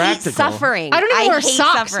 That's I hate practical. suffering. I don't even wear hate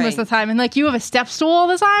socks suffering. most of the time, and like you have a step stool all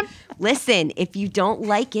the time. Listen, if you don't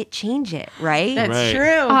like it, change it. Right? That's Right. true.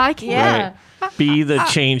 Oh, I can't. Yeah. Right. Be the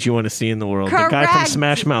change you want to see in the world. The guy from Correct.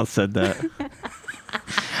 Smash Mouth said that.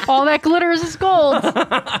 All that glitters is gold,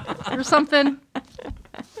 or something.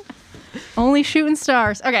 Only shooting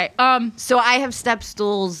stars. Okay. So I have step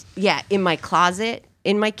stools. Yeah, in my closet,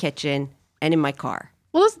 in my kitchen, and in my car.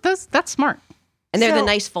 Well, that's smart. And they're the So-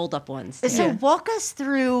 nice fold-up ones. So walk us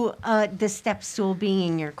through the step stool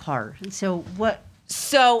being in your car. So what?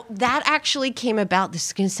 So that actually came about. This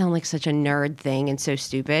is going to sound like such a nerd thing and so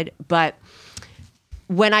stupid, but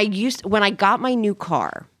when I got my new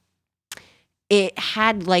car, it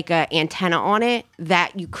had like a antenna on it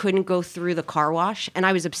that you couldn't go through the car wash, and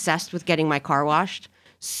I was obsessed with getting my car washed.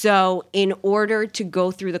 So in order to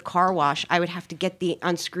go through the car wash, I would have to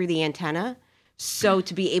unscrew the antenna. So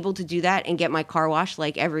to be able to do that and get my car washed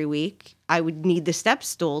like every week, I would need the step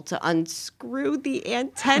stool to unscrew the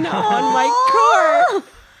antenna on my car.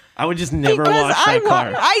 I would just never wash that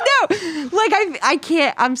car. I know. Like I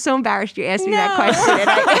can't. I'm so embarrassed you asked me that question.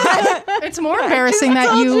 And It's more embarrassing that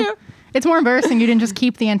told you. you. It's more embarrassing you didn't just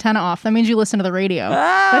keep the antenna off. That means you listen to the radio.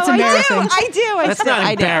 That's embarrassing. I do. That's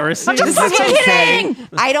not embarrassing. I'm just That's fucking okay. kidding.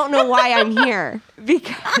 I don't know why I'm here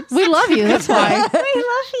because We love you. That's why. we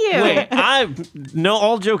love you. Wait,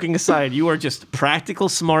 all joking aside, you are just practical,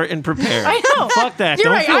 smart, and prepared. I know. Fuck that. You're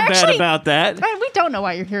Don't right. feel I bad actually- about that. We don't know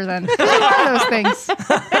why you're here then. Either one of those things.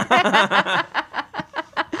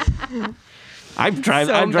 I drive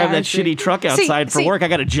that embarrassing. shitty truck outside for see- work. I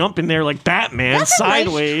got to jump in there like Batman That's a nice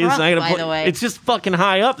sideways. truck, and I gotta by the way. It's just fucking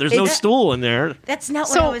high up. There's no It's- stool in there. That's not what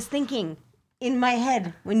So- I was thinking in my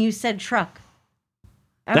head when you said truck.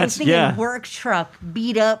 I That's- was thinking yeah. work truck,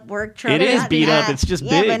 beat up work truck. It is Not beat up. that. It's just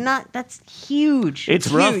yeah, big. but not. That's huge. It's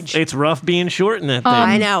rough. Huge. It's rough being short in that thing.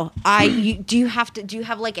 I know. Do you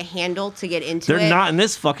have like a handle to get into They're it? not in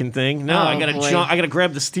this fucking thing. No, I gotta boy. jump. I gotta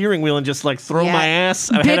grab the steering wheel and just like throw Yeah. my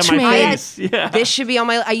ass ahead of Bitch my made. face. Yeah. This should be on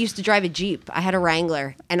my. I used to drive a Jeep. I had a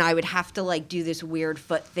Wrangler, and I would have to like do this weird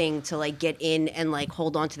foot thing to like get in and like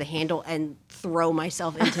hold on to the handle and throw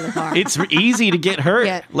myself into the car. It's easy to get hurt.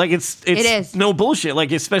 Yeah. Like it's It is. no bullshit.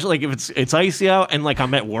 Like especially like if it's icy out and like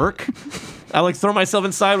I'm at work, I like throw myself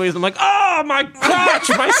in sideways. I'm like, oh my crotch,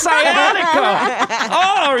 my sciatica.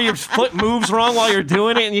 Oh, or your foot moves wrong while you're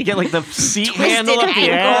doing it, and you get like the seat handle up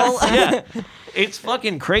the ankle. ass. Yeah, it's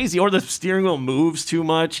fucking crazy. Or the steering wheel moves too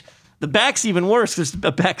much. The back's even worse. There's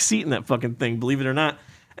a back seat in that fucking thing, believe it or not.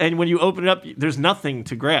 And when you open it up, there's nothing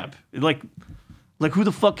to grab. Like who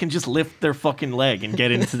the fuck can just lift their fucking leg and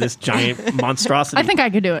get into this giant monstrosity? I think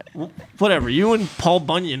I could do it. Whatever, you and Paul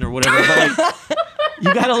Bunyan or whatever. But like,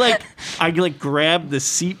 you gotta I grab the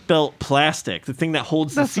seatbelt plastic, the thing that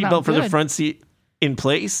holds the That's not seatbelt for the good. front seat in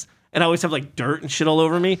place, and I always have like dirt and shit all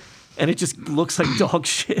over me, and it just looks like dog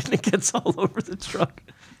shit, and it gets all over the truck.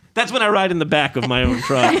 That's when I ride in the back of my own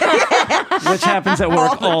truck, which happens at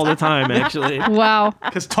work all the time, actually. Wow.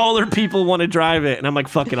 Because taller people want to drive it, and I'm like,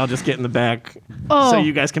 fuck it, I'll just get in the back Oh. so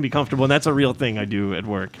you guys can be comfortable. And that's a real thing I do at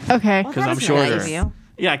work Okay. because I'm That's shorter. nice of you.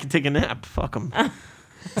 Yeah, I can take a nap. Fuck them.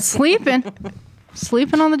 Sleeping.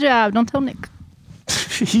 Sleeping on the job. Don't tell Nick.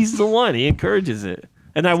 He's the one. He encourages it.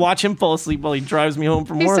 And I watch him fall asleep while he drives me home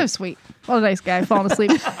from He's work. so sweet. What a nice guy. Falling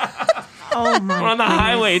asleep. Oh my. We're on the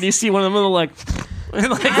highway, and you see one of them little and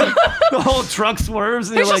the whole truck swerves,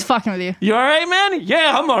 and He's you're just like, fucking with you. "You all right, man?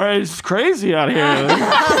 Yeah, I'm all right. It's crazy out here." I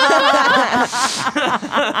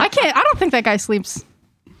can't. I don't think that guy sleeps.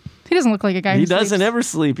 He doesn't look like a guy. He who doesn't sleeps. ever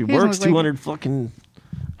sleep. He doesn't works look like 200 fucking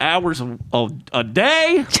hours a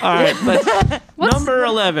day. All right, but number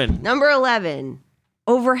 11. Number 11,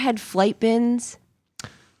 overhead flight bins.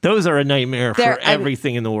 Those are a nightmare for They're-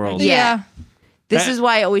 everything in the world. Yeah. This That- is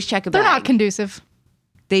why I always check a They're bag. not conducive.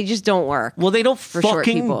 They just don't work. Well, they don't short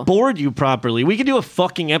fucking people. board you properly. We could do a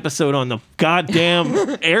fucking episode on the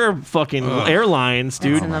goddamn airlines,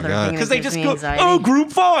 dude. That's another God. thing Because that they gives just me go, anxiety. oh, group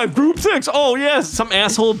 5, group 6. Oh, yes. Some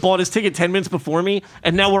asshole bought his ticket 10 minutes before me,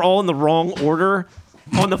 and now we're all in the wrong order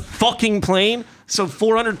on the fucking plane. So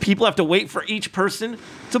 400 people have to wait for each person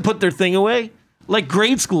to put their thing away. Like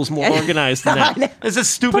grade school's more organized than that. It's the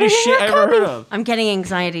stupidest shit I ever heard of. I'm getting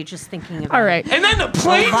anxiety just thinking about All right. And then the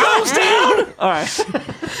plane goes down. All right.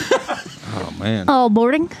 Oh man. All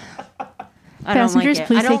boarding. I don't Passengers, like it.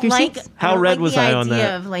 please I don't take your like, seats. How I don't red like was the I on idea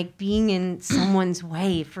that? of like being in someone's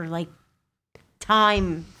way for like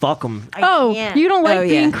time. Fuck them. Oh, can't. you don't like Oh,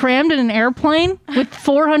 being yeah. crammed in an airplane with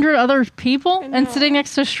 400 other people and sitting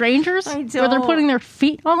next to strangers I where they're don't. putting their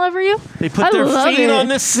feet all over you? They put I their love feet it. on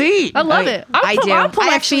the seat. I love it. I do. I'll put I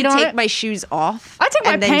my actually feet on take it. my shoes off. I take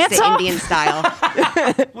my and then pants sit off. Indian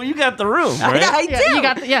style. Well, you got the room, right? I Yeah, do. you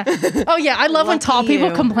got yeah. Oh yeah, I love when Lucky tall people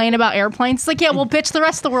you. complain about airplanes. It's like, yeah, well, bitch, the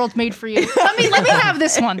rest of the world's made for you. Let me have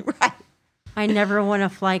this one. I never want to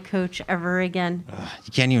fly coach ever again.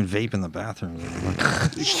 You can't even vape in the bathroom anymore.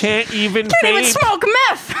 You can't even Can't even vape. smoke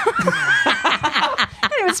meth.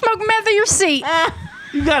 Can't even smoke meth at your seat.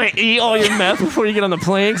 You gotta eat all your meth before you get on the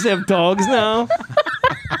plane 'cause they have dogs now.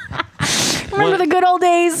 Remember the good old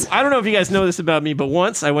days? I don't know if you guys know this about me, but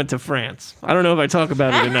once I went to France. I don't know if I talk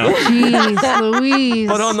about it enough. Jeez, Louise.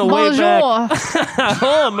 But on the way Bonjour.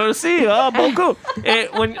 Oh, merci. Oh, beaucoup.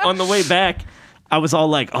 When on the way back, I was all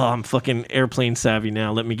like, "Oh, I'm fucking airplane savvy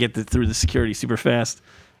now. Let me get through the security super fast."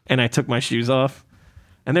 And I took my shoes off,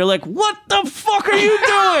 and they're like, "What the fuck are you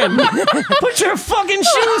doing? Put your fucking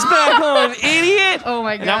shoes back on, idiot!" Oh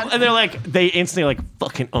my God. And they're like, they instantly like,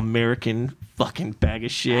 "Fucking American." Fucking bag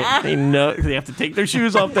of shit. They know they have to take their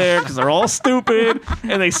shoes off there because they're all stupid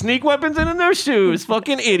and they sneak weapons in their shoes.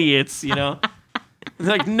 Fucking idiots, you know. It's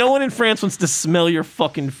like no one in France wants to smell your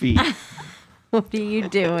fucking feet. What are you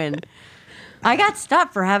doing? I got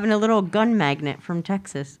stopped for having a little gun magnet from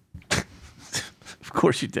Texas. Of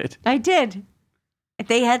course you did. I did.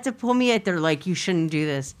 They had to pull me out. They're like, you shouldn't do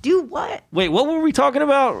this. Do what? Wait, what were we talking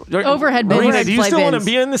about? Overhead bins. Rena, Overhead do you fly still want to bins.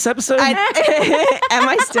 be in this episode? Am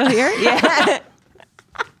I still here? Yeah.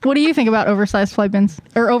 What do you think about oversized fly bins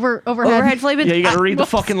or overhead? Overhead fly bins. yeah, you got to read the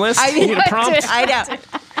fucking list. I You mean, need a prompt. I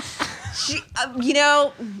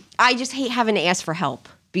know. I just hate having to ask for help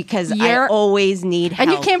because I always need help.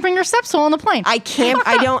 And you can't bring your step stool on the plane. I can't.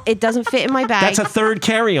 I don't. It doesn't fit in my bag. That's a third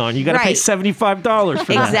carry-on. You got to pay Right. $75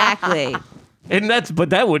 for that. exactly. And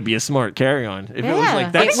but that would be a smart carry-on if it was Yeah. like I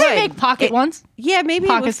that. think they make pocket ones. Yeah, maybe it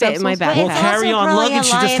Pocket would fit in my step backpack. stools. Well, carry-on luggage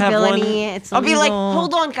should just have one. I'll be like,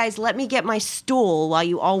 hold on, guys. Let me get my stool while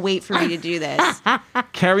you all wait for me to do this.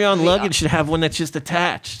 Carry-on luggage should have one that's just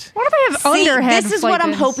attached. What if I have See, underhead? this is flight what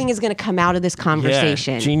I'm bins? hoping is going to come out of this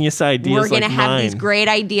conversation. Yeah, genius ideas. We're going to like have mine. these great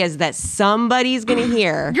ideas that somebody's going to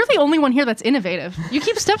hear. You're the only one here that's innovative. You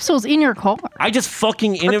keep step stools in your car. I just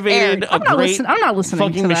fucking innovated a I'm not great I'm not listening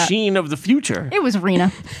fucking to that. machine of the future. It was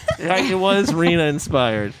Rena. It was Rena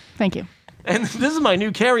inspired. Thank you. And this is my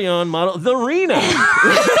new carry-on model, the Rena.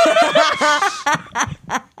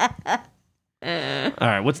 All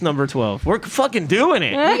right, what's number 12? We're fucking doing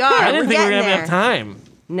it. We are. I didn't We're think we were getting going to there. have time.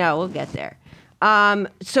 No, we'll get there.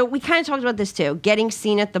 So we kind of talked about this too. Getting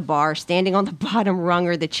seen at the bar, standing on the bottom rung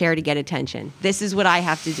or the chair to get attention. This is what I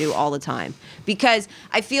have to do all the time because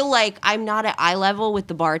I feel like I'm not at eye level with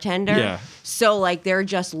the bartender. Yeah. So like they're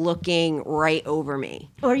just looking right over me.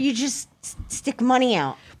 Or you just stick money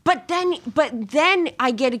out. But then I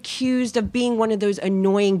get accused of being one of those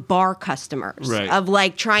annoying bar customers. Right. Of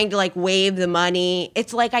like trying to like wave the money.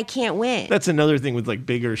 It's like I can't win. That's another thing with like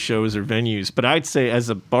bigger shows or venues. But I'd say as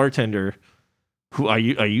a bartender, who I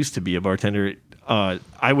used to be a bartender,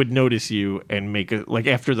 I would notice you and make a like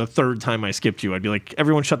after the third time I skipped you, I'd be like,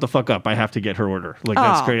 everyone shut the fuck up. I have to get her order. Like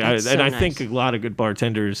that's Oh, great. that's so And I nice. think a lot of good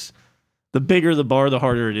bartenders, the bigger the bar, the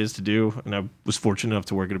harder it is to do. And I was fortunate enough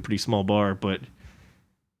to work at a pretty small bar, but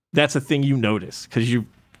that's a thing you notice because you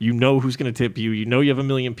know who's going to tip you. You know you have a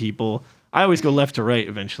million people. I always go left to right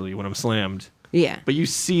eventually when I'm slammed. yeah. But you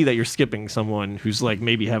see that you're skipping someone who's like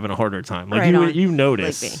maybe having a harder time. Like Right on. you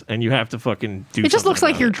notice Like me. and you have to fucking do. It just looks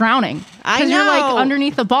like about you're it. drowning. I Because you're like know.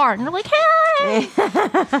 underneath the bar and you're like, hey!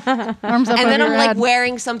 Arms up And over then I'm your like head.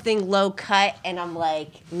 wearing something low cut and I'm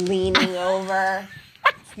like leaning over.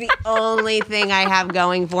 It's the only thing I have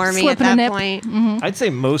going for me Slipping a at that nip. point. I'd say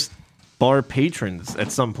most bar patrons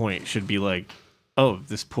at some point should be like, oh,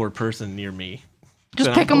 this poor person near me. Just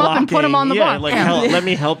that pick I'm them up and put them on the yeah, bar. Like, let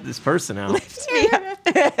me help this person out.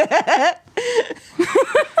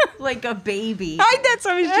 Like a baby. That's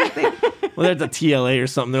what I was just thinking. Well, they're at the TLA or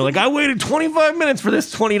something. They're like, I waited 25 minutes for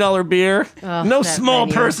this $20 beer. No that small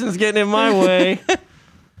venue. person's getting in my way.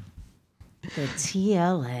 The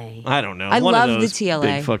TLA. I don't know. I One love of the those TLA.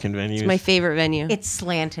 Big fucking venues. It's my favorite venue. It's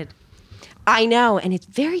slanted. I know, and it's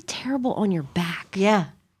very terrible on your back. Yeah.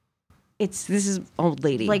 It's This is old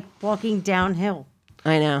lady. like walking downhill.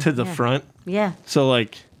 I know. to the front. Yeah. So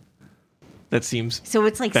like, that seems. So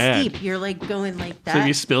it's like Bad. steep. You're like going like So if that.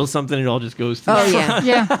 you spill something, it all just goes to Oh the yeah. front.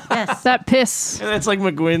 Yeah, Yes. that piss. And it's like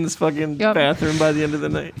McGuinn's fucking Yep. bathroom by the end of the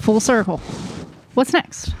night. Full circle. What's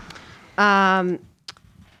next?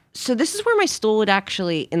 So this is where my stool would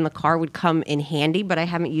actually in the car would come in handy, but I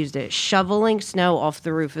haven't used it. Shoveling snow off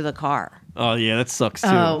the roof of the car. Oh yeah, that sucks too.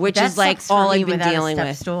 Oh, Which that is, like, sucks for all me I've been without a dealing step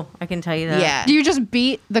with. Stool. I can tell you that. Yeah. Do you just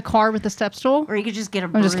beat the car with the step stool? Or you could just get a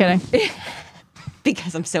broom. I'm just kidding.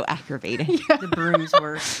 Because I'm so aggravating. The broom's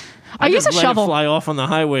worse. I use a just let shovel. it fly off on the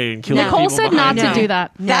highway and kill the Nicole people said not behind to me. do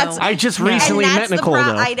that. That's I just and recently that's met the Nicole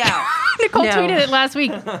though. I know. Nicole No. tweeted it last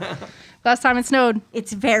week. Last time it snowed.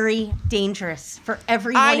 It's very dangerous for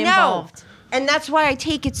everyone I know. involved. And that's why I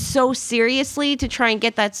take it so seriously to try and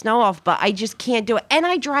get that snow off, but I just can't do it. And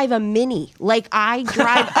I drive a Mini. Like I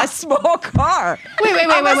drive a small car. Wait,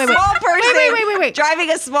 I'm a small person wait. driving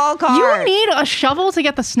a small car. You need a shovel to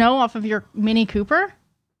get the snow off of your Mini Cooper?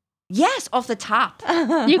 Yes, off the top.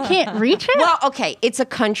 You can't reach it? Well, okay, it's a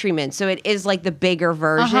Countryman, so it is like the bigger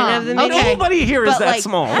version Uh-huh. of the Mini. Okay. Nobody here is But, that like-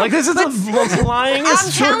 small. Like this is the most lyingest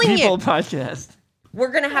I'm short telling you. people podcast.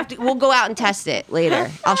 We'll go out and test it later.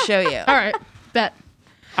 I'll show you. All right, bet.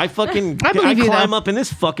 I fucking I believe you, climb though. up in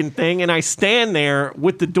this fucking thing and I stand there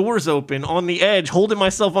with the doors open on the edge, holding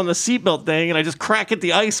myself on the seatbelt thing, and I just crack at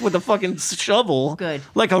the ice with a fucking shovel. Good.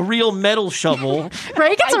 Like a real metal shovel.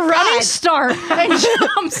 Ray gets a running God. start and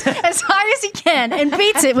jumps as high as he can and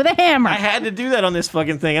beats it with a hammer. I had to do that on this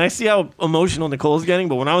fucking thing, and I see how emotional Nicole's getting,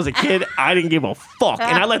 but when I was a kid, I didn't give a fuck.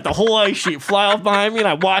 And I let the whole ice sheet fly off behind me, and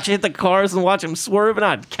I'd watch it hit the cars and watch them swerve, and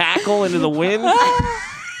I'd cackle into the wind.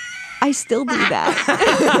 I still do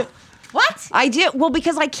that. What? I do. Well,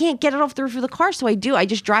 because I can't get it off the roof of the car, so I do. I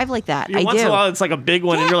just drive like that. I Once in do. a while, it's like a big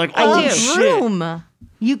one, and you're like, I oh, do. shit. Broom.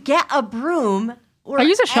 You get a broom or I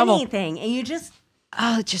use a shovel. anything, and you just.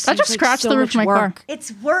 Oh, it just I seems just like scratched so the roof of much my car. work.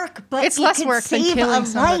 It's work, but It's it less could work than save killing a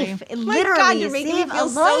somebody. life. It My literally God, you're making me save feel a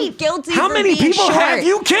so life. guilty. How for many being people short. have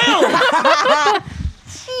you killed?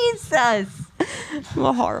 Jesus. I'm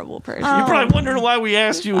a horrible person. You're probably wondering why we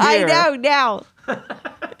asked you I here. know now.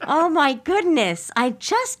 Oh my goodness. I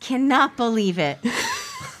just cannot believe it.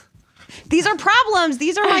 These are problems.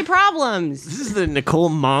 These are my problems. This is the Nicole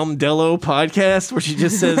Momdello podcast where she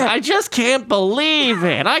just says, I just can't believe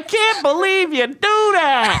it. I can't believe you do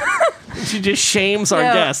that. And she just shames our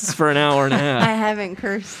No. guests for an hour and a I half. haven't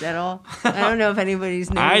cursed at all. I don't know if anybody's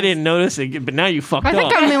noticed. I didn't notice it, but now you fucked I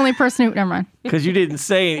think up. I'm the only person who. Never mind. Because you didn't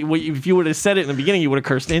say, if you would have said it in the beginning, you would have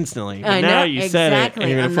cursed instantly. But I now know, you said it, exactly.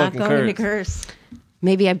 and you're I'm going to not fucking going curse. to curse.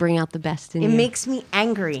 Maybe I bring out the best in It you. makes me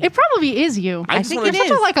angry. It probably is you. I just think wanna- it It's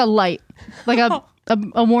such is. like a light, like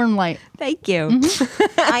a warm light. Thank you.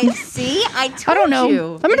 I see. I told I don't know. you.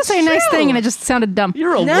 I'm going to It's say a nice true. thing, and it just sounded dumb.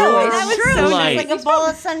 You're a No, warm that was true. light. It's like a ball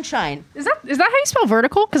of sunshine. Is that how you spell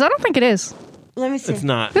vertical? Because I don't think it is. Let me see. It's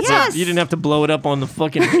not. Yes. You didn't have to blow it up on the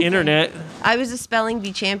fucking internet. I was a spelling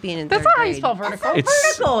bee champion in That's third not how you grade. spell vertical.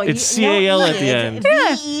 It's Vertical. it's You- no, CAL at look, the it's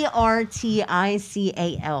end.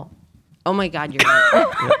 VERTICAL. Oh my God, you're right.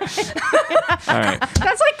 All right.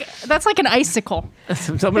 That's like an icicle.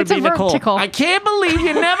 So I'm gonna It's a be Nicole. vertical. I can't believe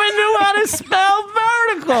you never knew how to spell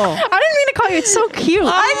vertical. I didn't mean to call you. It's so cute.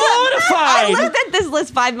 I'm I mortified. looked at this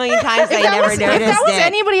list 5 million times. I If that never was, noticed if that was it.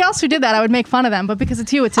 anybody else who did that, I would make fun of them. But because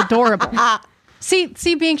it's you, it's adorable. See,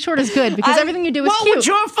 being short is good because everything you do is What cute. would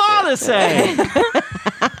your father say?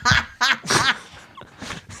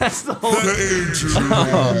 That's the whole. It's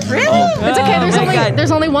okay.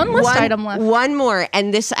 There's only one list item left. One more.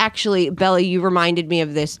 And this actually, Bella, you reminded me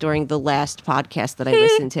of this during the last podcast that I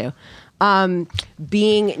listened to.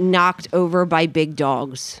 Being knocked over by big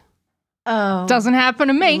dogs. Oh. Doesn't happen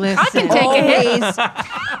to me. I can Listen. take a hit. Always.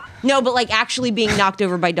 No, but like actually being knocked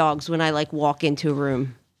over by dogs when I like walk into a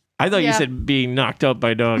room. I thought you Yeah. said being knocked up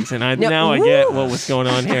by dogs, and now I get what was going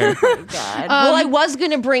on here. Well, I was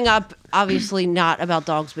going to bring up, obviously not about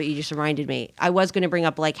dogs, but you just reminded me. I was going to bring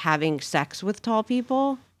up like having sex with tall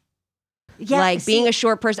people. Yeah, Like being a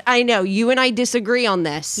short person. I know you and I disagree on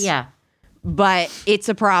this. Yeah. But it's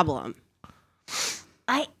a problem.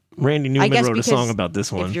 Randy I Newman guess wrote a because song about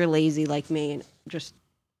this if one. you're lazy like me and just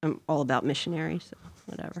I'm all about missionaries, so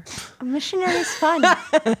whatever. A missionary is fun.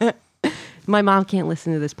 My mom can't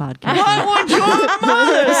listen to this podcast. What would your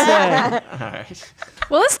mother say? All right.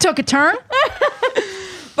 Well, this took a turn.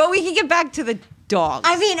 But we can get back to the dogs.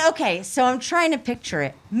 I mean, okay, so I'm trying to picture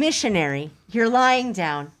it. Missionary, you're lying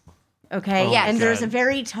down, okay? Oh, Yes. And there's God. a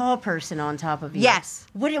very tall person on top of you. Yes.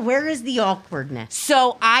 Where is the awkwardness?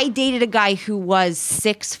 So I dated a guy who was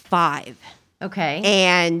 6'5". Okay.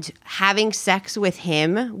 And having sex with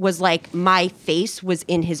him was like my face was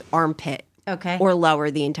in his armpit. Okay. Or lower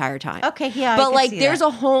the entire time. Okay, yeah, I But could like see there's that. a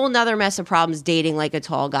whole nother mess of problems dating like a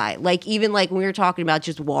tall guy. Like even like when we were talking about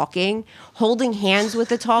just walking, holding hands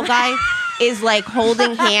with a tall guy is like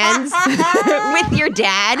holding hands with your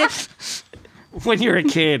dad. When you're a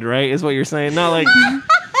kid, right? Is what you're saying? Not like.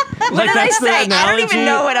 What did I say? I don't even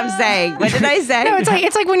know what I'm saying. What did I say? No,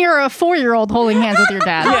 it's like when you're a 4-year-old holding hands with your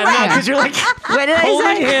dad. Yeah, no, because you're like What did I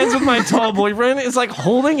holding say? hands with my tall boyfriend. It's like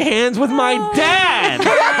holding hands with my dad.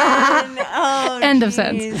 Oh, End of jeez.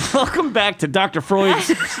 sentence. Welcome back to Dr. Freud's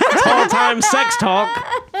all-time sex talk.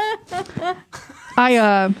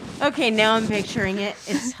 Okay, now I'm picturing it.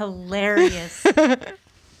 It's hilarious.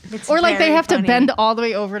 It's Or like they very have to funny. bend all the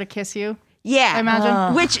way over to kiss you. Yeah. I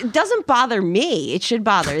imagine. Which doesn't bother me. It should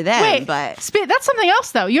bother them. Wait, but that's something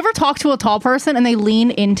else though. You ever talk to a tall person and they lean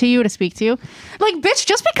into you to speak to you? Like, bitch,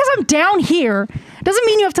 just because I'm down here doesn't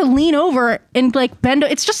mean you have to lean over and like bend.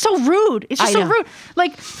 It's just so rude. It's just I so know. rude.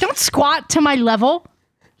 Like, don't squat to my level.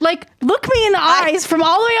 Like, look me in the eyes from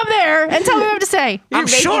all the way up there and tell me what I have to say. I'm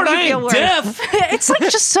making short. me I feel ain't worse. deaf. It's like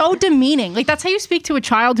just so demeaning. Like, that's how you speak to a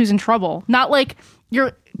child who's in trouble, not like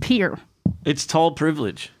your peer. It's tall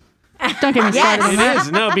privilege. Don't get me started on It that.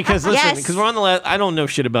 is. No, because listen, Yes. because we're on the last. I don't know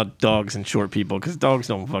shit about dogs and short people because dogs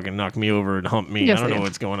don't fucking knock me over and hump me. Yes, I don't they know do.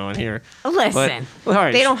 what's going on here. Listen. But, all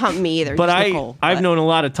right. they don't hump me either. But just Nicole, I've known a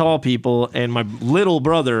lot of tall people, and my little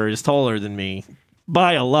brother is taller than me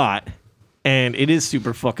by a lot. And it is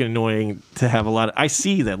super fucking annoying to have a lot of. I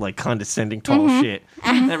see that like condescending tall shit.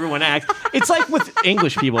 Everyone acts. It's like with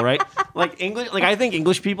English people, right? Like I think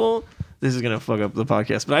English people. This is gonna fuck up the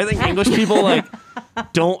podcast, but I think English people like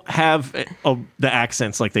don't have the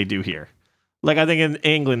accents like they do here. Like, I think in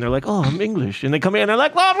England, they're like, oh, I'm English. And they come in and they're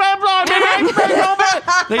like, blah, blah, blah, blah, blah,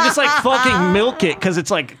 blah. They just like fucking milk it because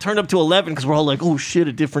it's like turned up to 11 because we're all like, oh shit,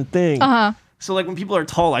 a different thing. So like when people are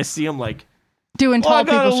tall, I see them like, Doing tall I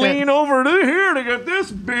gotta people shit. lean over to here to get this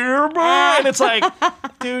beer, bro. And it's like,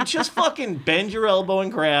 dude, just fucking bend your elbow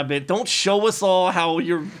and grab it. Don't show us all how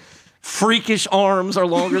your freakish arms are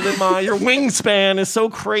longer than mine. Your wingspan is so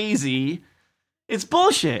crazy. It's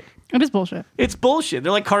bullshit. It is bullshit. It's bullshit.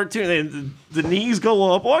 They're like cartoon. The knees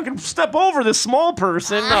go up. Oh, I can step over this small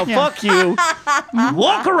person. Now, fuck you.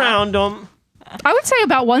 Walk around them. I would say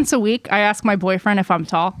about once a week, I ask my boyfriend if I'm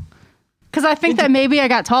tall. Because I think that maybe I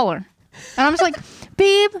got taller. And I'm just like,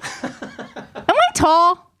 babe, am I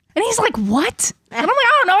tall? And he's like, what? And I'm like,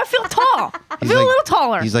 I don't know. I feel tall. I feel a little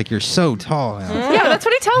taller. He's like, you're so tall. Now. Yeah, that's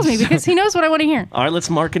what he tells me because he knows what I want to hear. All right, let's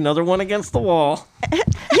mark another one against the wall.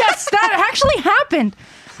 Yes, that actually happened.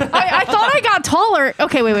 I thought I got taller.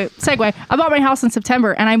 Okay, wait. Segue. I bought my house in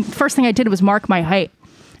September, and first thing I did was mark my height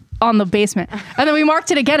on the basement. And then we marked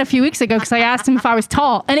it again a few weeks ago because I asked him if I was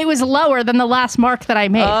tall, and it was lower than the last mark that I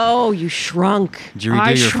made. Oh, you shrunk. Did you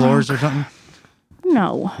redo your floors or something?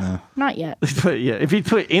 No, not yet. But yeah, if you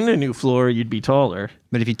put in a new floor, you'd be taller.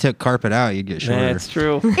 But if you took carpet out, you'd get shorter. That's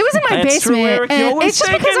true. It was in my That's true, basement. Eric. You And always it's just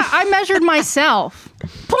thinking. because I measured myself.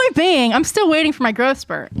 Point being, I'm still waiting for my growth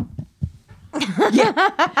spurt.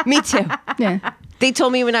 Me too. Yeah. They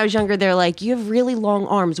told me when I was younger, they're like, you have really long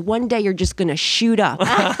arms. One day you're just going to shoot up. And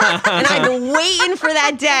I've been waiting for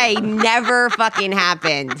that day. Never fucking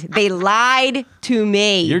happened. They lied to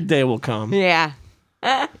me. Your day will come. Yeah.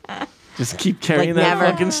 Just keep carrying Like that never.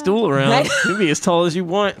 fucking stool around. You be as tall as you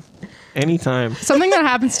want. Anytime. Something that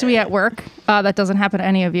happens to me at work that doesn't happen to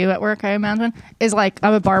any of you at work, I imagine, is like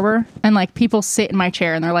I'm a barber and like people sit in my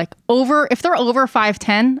chair and they're like if they're over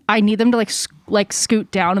 5'10", I need them to like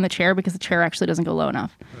scoot down in the chair because the chair actually doesn't go low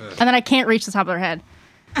enough. And then I can't reach the top of their head.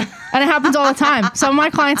 And it happens all the time. Some of my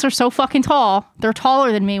clients are so fucking tall. They're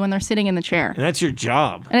taller than me when they're sitting in the chair. And that's your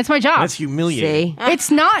job. And it's my job. That's humiliating. See? It's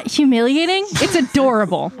not humiliating. It's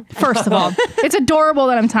adorable. First of all, it's adorable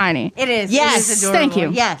that I'm tiny. It is. Yes. It is adorable. Thank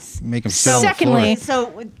you. Yes. Make them sit on the Secondly, floor.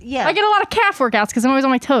 So, yeah. I get a lot of calf workouts because I'm always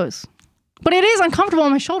on my toes. But it is uncomfortable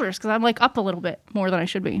on my shoulders because I'm like up a little bit more than I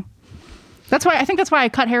should be. That's why I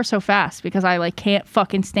cut hair so fast because I like can't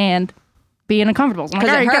fucking stand being uncomfortable. So I'm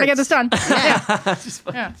like, all right, gotta get this done.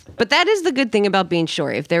 Yeah. But that is the good thing about being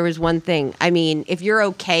short. If there was one thing, I mean, if you're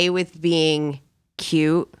okay with being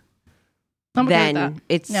cute, I'm okay with then that.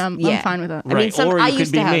 it's I'm fine with that. I mean, Right. Or I you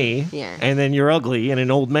used could be to have, me, yeah. and then you're ugly and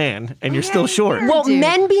an old man, and you're still short. Well, Dude.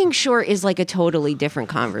 men being short is like a totally different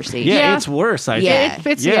conversation. Yeah, Yeah. it's worse. I Yeah.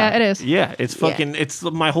 think. It is. Yeah, it's fucking. It's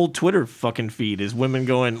my whole Twitter fucking feed is women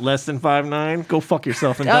going less than 5'9". Go fuck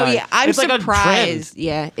yourself and Oh die. yeah, I'm it's like a surprised. trend.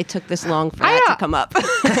 Yeah, it took this long for that to come up.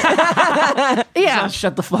 Yeah.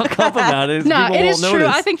 Shut the fuck up about it. No, People it won't is true.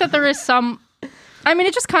 notice. I think that there is some. I mean,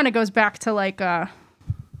 it just kind of goes back to like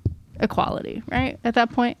equality, right? At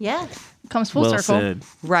that point, Yes. it comes full well circle. said.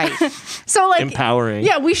 Right. So like, Empowering.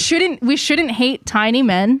 yeah, we shouldn't hate tiny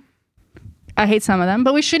men. I hate some of them,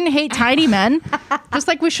 but we shouldn't hate tiny men, just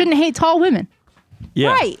like we shouldn't hate tall women. Yeah.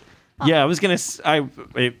 Right. Yeah, I was gonna.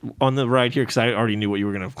 On the ride here because I already knew what you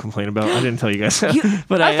were gonna complain about. I didn't tell you guys,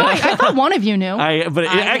 but I thought one of you knew. But didn't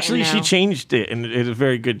actually, she know. changed it, and it was a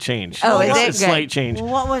very good change. Oh, Like, is a it? Good. slight change. Well,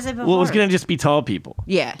 what was it before? Well, it was gonna just be tall people.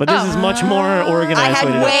 Yeah. But this is much more organized. I had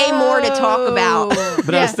way to do it. way more to talk about.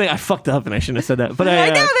 But I was thinking, I fucked up, and I shouldn't have said that. But I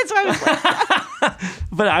know, that's why I was like,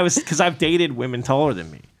 But I was because I've dated women taller than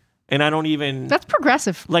me, and I don't even That's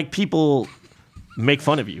progressive. like people make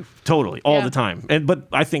fun of you totally all Yeah. the time. And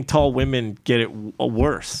I think tall women get it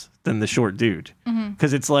worse than the short dude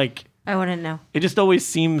because it's like I wouldn't know. it just always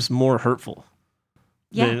seems more hurtful.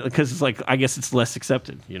 Yeah. Because it's like I guess it's less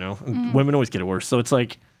accepted, you know. And women always get it worse, so it's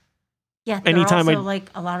like Yeah. They're Anytime also I-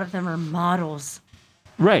 like a lot of them are models.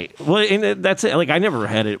 right. Well, and that's it. Like I never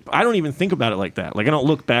had it. I don't even think about it like that. Like I don't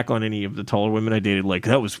look back on any of the taller women I dated like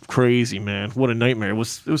that was crazy, man. What a nightmare. It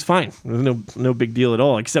was fine. It was no big deal at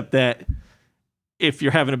all, except that if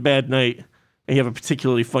you're having a bad night and you have a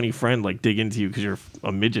particularly funny friend like dig into you because you're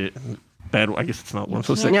a midget. Bad. I guess it's not what I'm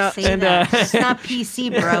supposed to say. Can't say And, that. It's not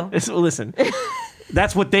PC, bro. So listen,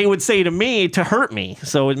 that's what they would say to me to hurt me.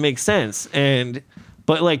 So it makes sense.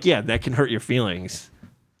 But like, yeah, that can hurt your feelings.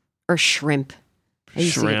 or shrimp. I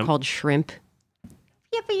used to Shrimp. get called shrimp.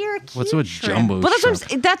 Yeah, but you're a cute What's with shrimp. jumbo But that's what I'm, shrimp?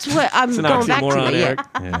 saying- that's what I'm It's an going back to. oxymoron, Yeah. Eric.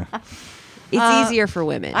 Yeah. It's easier for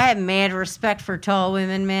women. I have mad respect for tall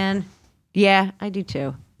women, man. Yeah, I do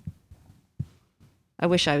too. I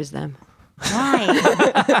wish I was them.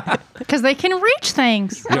 Why? Because they can reach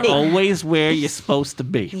things. You're always where you're supposed to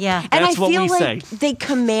be. Yeah. And That's I what feel we like say. they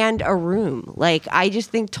command a room. Like, I just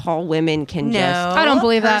think tall women can No, just. I don't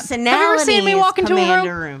believe that. Have you ever seen me walk into a command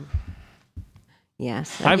room?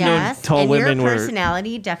 Yes. I've known tall and women your where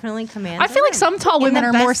personality definitely commands. I feel like some tall in women the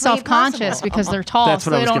are more best way self-conscious possible. because they're tall, that's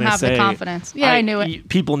so what I they was don't gonna have say. the confidence. Yeah, I knew it.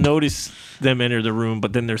 People notice them enter the room,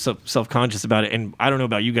 but then they're self-conscious about it. And I don't know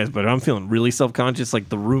about you guys, but I'm feeling really self-conscious. Like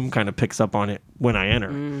the room kind of picks up on it when I enter,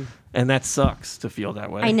 and that sucks to feel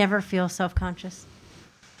that way. I never feel self-conscious.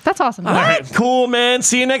 That's awesome. All right, cool, man.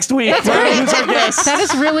 See you next week. Who's our guest? That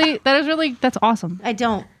is really, that's awesome. I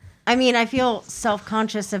don't. I mean, I feel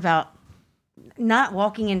self-conscious about not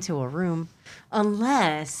walking into a room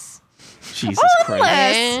unless Jesus Christ.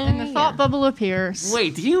 And the thought bubble appears.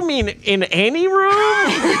 Wait, do you mean in any room?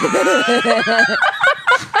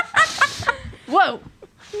 Whoa.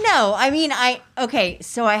 no, I mean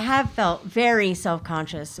so I have felt very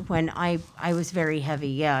self-conscious when I was very heavy.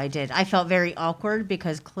 Yeah, I did. I felt very awkward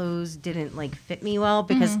because clothes didn't like fit me well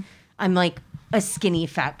because I'm like a skinny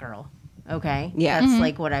fat girl. Okay? Yeah. That's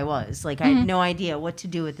like what I was. Like I had no idea what to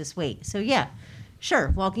do with this weight. So yeah. Sure,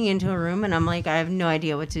 walking into a room and I'm like, I have no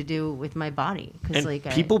idea what to do with my body because And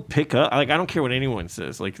like people pick up. Like I don't care what anyone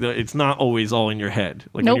says. Like it's not always all in your head.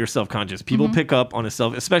 Like when Nope. you're self-conscious, people pick up on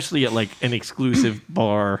especially at like an exclusive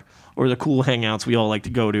bar or the cool hangouts we all like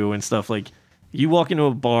to go to and stuff. Like you walk into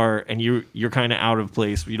a bar and you're kind of out of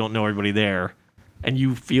place. You don't know everybody there, and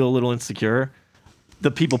you feel a little insecure. The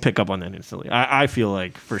people pick up on that instantly. I feel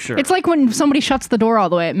like for sure. It's like when somebody shuts the door all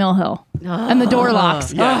the way at Mill Hill and the door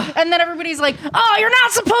locks. Yeah. And then everybody's like, oh, you're not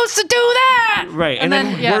supposed to do that. right, and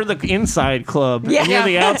then yeah. we're the inside club, and you're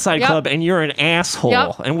the outside Yep. club, and you're an asshole,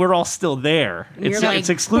 Yep. and we're all still there. It's like, it's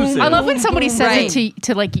exclusive. I love when somebody says Right. it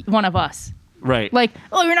to like one of us. right. Like,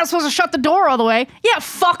 oh, you're not supposed to shut the door all the way. Yeah,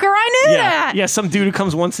 fucker, I knew Yeah, that. yeah. Some dude who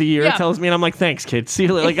comes once a year Yeah. tells me, and I'm like, "Thanks, kid. See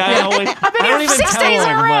you later." Like I always, I've been I don't here even 6 tell days in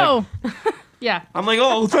him, a like- row. Yeah. I'm like,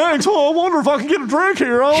 "Oh, thanks. Oh, I wonder if I can get a drink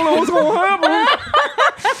here. I don't know what's gonna happen."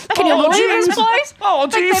 Can you Oh, believe geez. this place? Oh,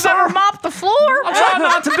 Think geez, they've ever sir. mopped the floor? I'm trying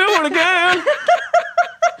not to do it again.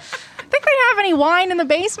 Think they have any wine in the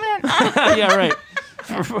basement? Yeah, right.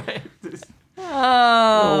 Right.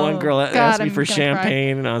 Oh, one girl God, asked me I'm for gonna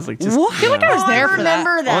champagne, and I was like, "Just What? I feel like I was there for that.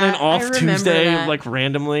 remember that. on an I off remember Tuesday, that. like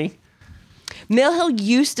randomly." Mill Hill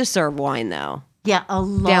used to serve wine though. Yeah, a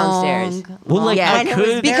long Downstairs. Well, like, Yeah, I and it was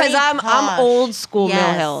could- because very I'm posh. old school Yes,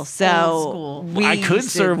 Mill Hill, so old school. we I could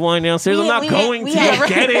used to- serve wine downstairs. I'm not we going to. had- You'll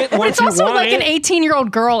get it But once it's you also want like it. an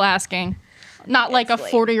 18-year-old girl asking, not like a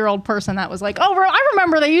 40-year-old person that was like, oh, I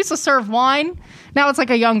remember they used to serve wine. Now it's like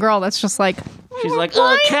a young girl that's just like, She's like,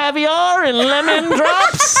 caviar and lemon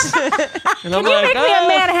drops. And I'm can you like, make me a "Oh,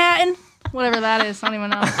 Manhattan? Whatever that is. I don't even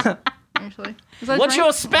know. Actually. Is that a what's drink?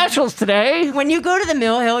 your specials today?" When you go to the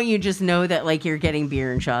Mill Hill, you just know that like you're getting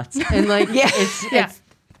beer and shots, and like it's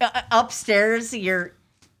upstairs. You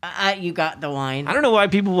got the wine. I don't know why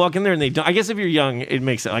people walk in there and they don't. I guess if you're young, it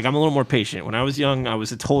makes it. Like I'm a little more patient. When I was young, I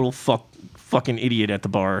was a total fucking idiot at the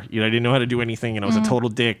bar. You know, I didn't know how to do anything, and I was a total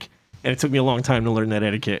dick. And it took me a long time to learn that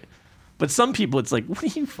etiquette. But some people, it's like, what are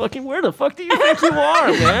you fucking? Where the fuck do you think you are,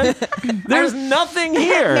 man? There's nothing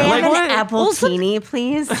here. May I Like have what? an apple teeny,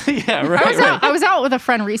 please? Yeah, right. I was out with a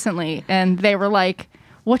friend recently, and they were like,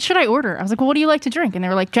 what should I order? I was like, well, what do you like to drink? And they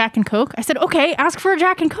were like, Jack and Coke. I said, okay, ask for a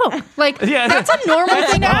Jack and Coke. Like, Yeah, that's a normal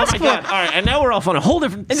thing to Oh ask my for. god! All right, and now we're off on a whole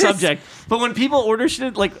different subject. But when people order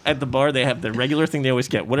shit, like at the bar, they have the regular thing they always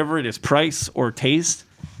get, whatever it is, price or taste.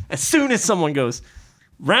 As soon as someone goes,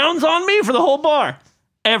 rounds on me for the whole bar,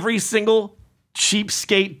 every single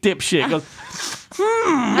cheapskate dipshit goes,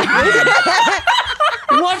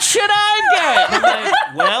 what should I get? I'm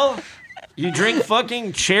like, well, you drink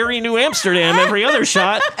fucking cherry New Amsterdam every other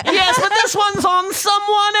shot. Yes, but this one's on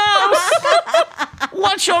someone else.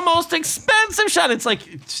 What's your most expensive shot? It's like,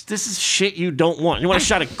 this is shit you don't want. You want a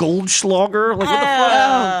shot of Goldschlager? Like, what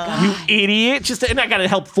the fuck? You idiot. And I got to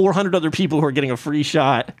help 400 other people who are getting a free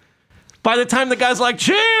shot. By the time the guy's like,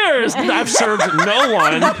 cheers, I've served no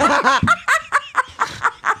one.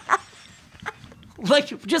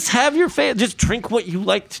 Like, just have your just drink what you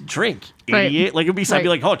like to drink, idiot. Right. Like, it'd be something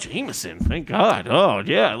Right. like, oh, Jameson, thank God. Oh,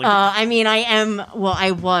 yeah. Like, I mean,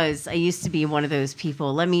 I used to be one of those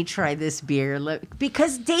people. Let me try this beer.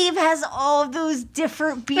 Because Dave has all of those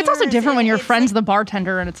different beers. It's also different when your It's friend's the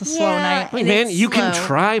bartender and it's a slow night. and man, it's you can slow.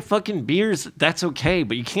 try fucking beers. That's okay.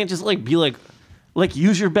 But you can't just, like, be like,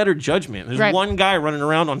 use your better judgment. There's Right. one guy running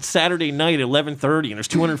around on Saturday night at 11:30, and there's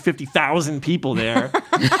 250,000 people there.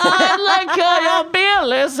 I'd like your beer,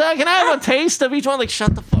 Liz. Can I have a taste of each one? Like,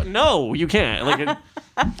 shut the fuck. No, you can't. Like,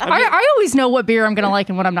 I always know what beer I'm gonna like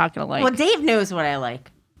and what I'm not gonna like. Well, Dave knows what I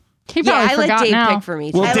like. He Yeah, probably I let forgot Dave now. pick for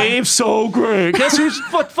me. Too. Well, Dave's so great. Guess who's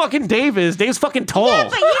fucking Dave is? Dave's fucking tall. You know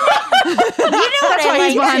what That's why I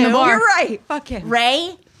he's like behind the too. bar. You're right. Fuck him.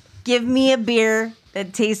 Ray, give me a beer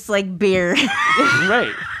that tastes like beer.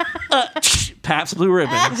 Right. Pabst Blue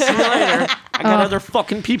Ribbon. See you later. I got other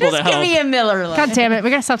fucking people Just to give help. me a Miller Lite. God damn it, we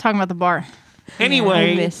gotta stop talking about the bar.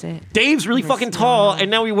 Anyway, I miss it. Dave's really fucking tall, and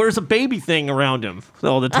now he wears a baby thing around him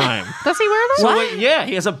all the time. Does he wear that? So yeah,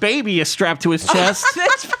 he has a baby strapped to his chest.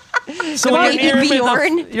 So when Baby you're near him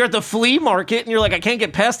Bjorn. you're at the flea market, and you're like, I can't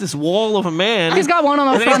get past this wall of a man. He's got one on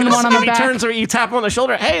the And then front and one on the he back. turns, or you tap him on the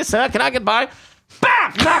shoulder. Hey, sir, can I get by?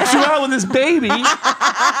 Bam! Knocks you out with his baby.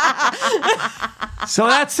 So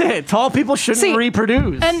that's it. Tall people shouldn't See,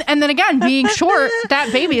 reproduce. And then again, being short,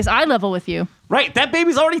 that baby is eye level with you. Right, that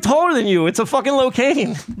baby's already taller than you. It's a fucking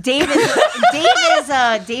locaine. Dave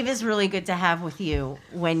is really good to have with you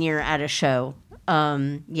when you're at a show.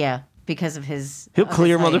 Yeah, because of his. He'll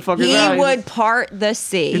clear height. motherfuckers He out. would part the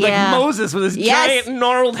sea. He's Yeah. like Moses with his Yes. giant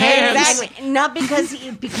gnarled hands. Exactly. Not because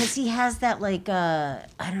he has that like I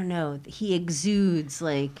don't know. He exudes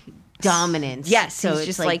like dominance. Yes, so he's it's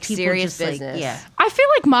just, like like, people serious just, business. yeah. I feel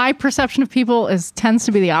like my perception of people tends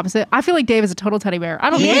to be the opposite. I feel like Dave is a total teddy bear. I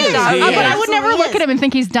don't think He he's is. dominant, He but I is. would never Absolutely look at is. him and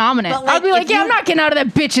think he's dominant. But, like, I'd be like, if yeah, you- I'm not getting out of that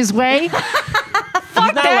bitch's way. He's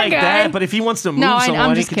Fuck not that like guy. that, but if he wants to move No, I'm someone,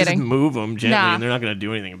 he just can just kidding. move them gently, Nah. and they're not going to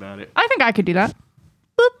do anything about it. I think I could do that.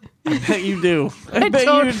 I bet you do. I bet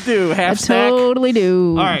tot- you do. Half I stack. totally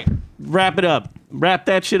do. All right, wrap it up. Wrap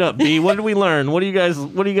that shit up, B. What did we learn? What do you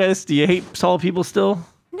guys? Do you hate tall people still?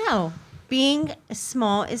 No, being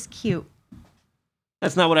small is cute.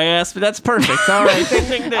 That's not what I asked, but that's perfect. All right, ding,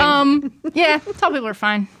 ding, ding. Yeah, tall people are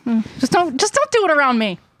fine. Just don't do it around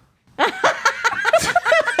me.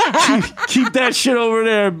 Keep that shit over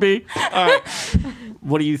there, B. All right.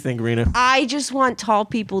 What do you think, Rena? I just want tall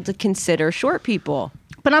people to consider short people.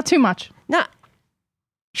 But not too much. Not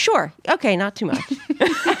sure. Okay, not too much.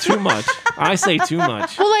 Too much. I say too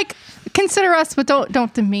much. Well, like, consider us, but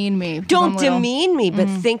don't demean me. 'cause Don't I'm little. demean me, but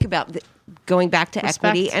think about going back to Respect.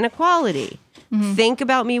 equity and equality. Think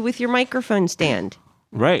about me with your microphone stand.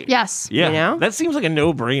 Right. Yes. Yeah. You know? That seems like a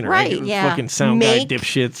no-brainer. Right, yeah. Fucking sound Make guy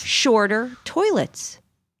dipshits. shorter toilets.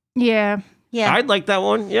 Yeah. Yeah. I'd like that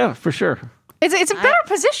one. Yeah, for sure. It's a better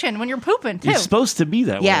position when you're pooping, too. You're supposed to be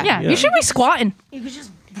that Yeah. way. Yeah, you should be squatting. You could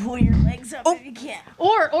just pull your legs up if you can.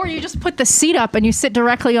 Or you just put the seat up and you sit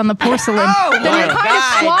directly on the porcelain. then my you're kind of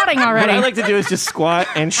squatting What already. I like to do is just squat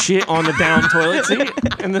and shit on the down toilet seat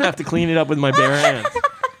and then have to clean it up with my bare hands.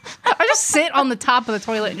 I just sit on the top of the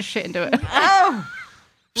toilet and just shit into it.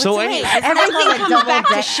 So Wait, any, Everything comes back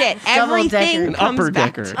to shit. Everything an comes upper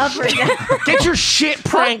back decker. to Upper decker. Get your shit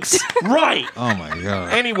pranks right. Oh my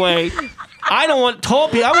god. Anyway, I don't want tall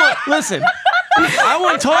people. I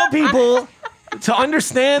want tall people to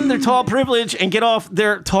understand their tall privilege and get off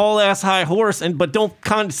their tall ass high horse, but don't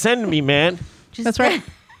condescend to me, man. That's right.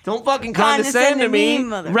 Don't fucking condescend to me.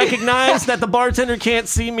 mother- Recognize that the bartender can't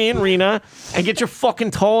see me and Rena, and get your fucking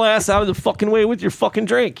tall ass out of the fucking way with your fucking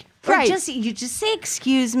drink. Or Right. you just say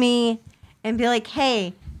excuse me and be like,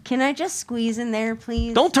 hey, can I just squeeze in there,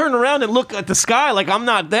 please? Don't turn around and look at the sky like I'm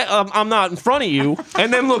not in front of you,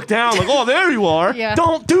 and then look down like, oh, there you are. Yeah.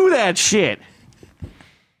 Don't do that shit.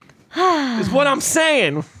 Is what I'm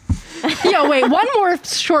saying. Yo, wait, one more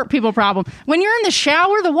short people problem. When you're in the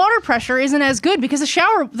shower, the water pressure isn't as good because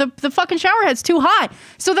the fucking shower head's too high.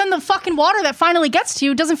 So then the fucking water that finally gets to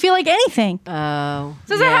you doesn't feel like anything. Oh.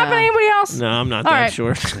 Does that happen to anybody else? No, I'm not All that right.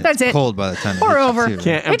 short. That's it. Cold by the time it Or hits you, over. too.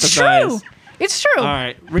 Can't It's empathize. true. It's true. All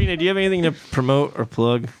right, Rena, do you have anything to promote or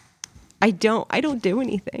plug? I don't do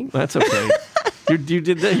anything. That's okay. You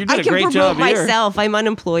did that. You did I a can great promote job here. myself. I'm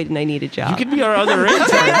unemployed and I need a job. You could be our other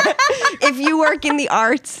intern. If you work in the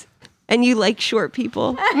arts and you like short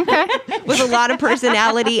people with a lot of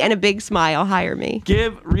personality and a big smile, hire me.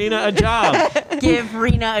 Give Rena a job. Give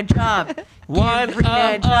Rena a job. One Rena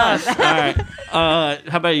a of job. us. All right.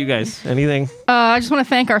 How about you guys? Anything? I just want to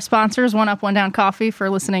thank our sponsors, One Up, One Down Coffee, for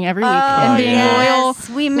listening every week and being yes.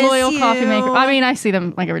 We miss loyal coffee you. maker. I mean, I see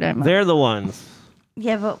them like every day. They're the ones.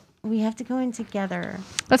 Yeah, but we have to go in together.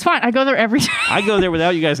 That's fine. I go there every day. I go there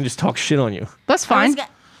without you guys and just talk shit on you. That's fine.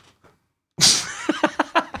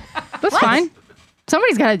 That's fine.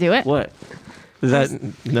 Somebody's got to do it. What? Is that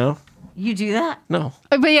no? You do that? No.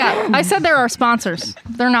 But yeah, I said they're our sponsors.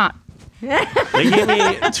 They're not. They gave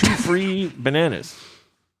me 2 free bananas.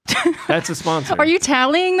 That's a sponsor. Are you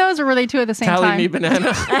tallying those, or were they two at the same Tally time? me banana.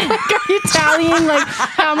 Are you tallying like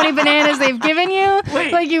how many bananas they've given you?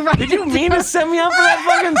 Wait, like you write did you mean to set me up for that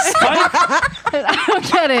fucking spike? I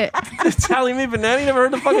don't get it. Tally me banana. You never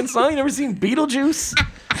heard the fucking song? You never seen Beetlejuice?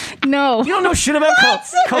 No. You don't know shit about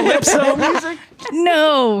calypso music?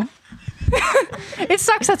 No. It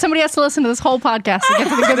sucks that somebody has to listen to this whole podcast to get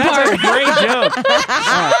to the good That's a part. great joke. All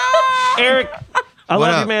right. Eric, I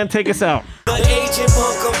What love up? you, man. Take us out. The aging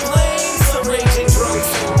punk complains, the raging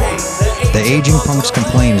drunks in pain. The Aging Punks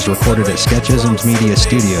Complain is recorded at Sketchisms Media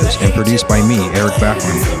Studios and produced by me, Eric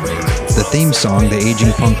Bachman. The theme song, The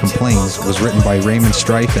Aging Punk Complains, was written by Raymond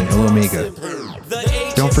Strife and Il Omega.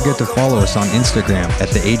 Don't forget to follow us on Instagram at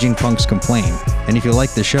The Aging Punks Complain. And if you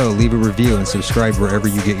like the show, leave a review and subscribe wherever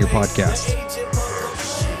you get your podcasts.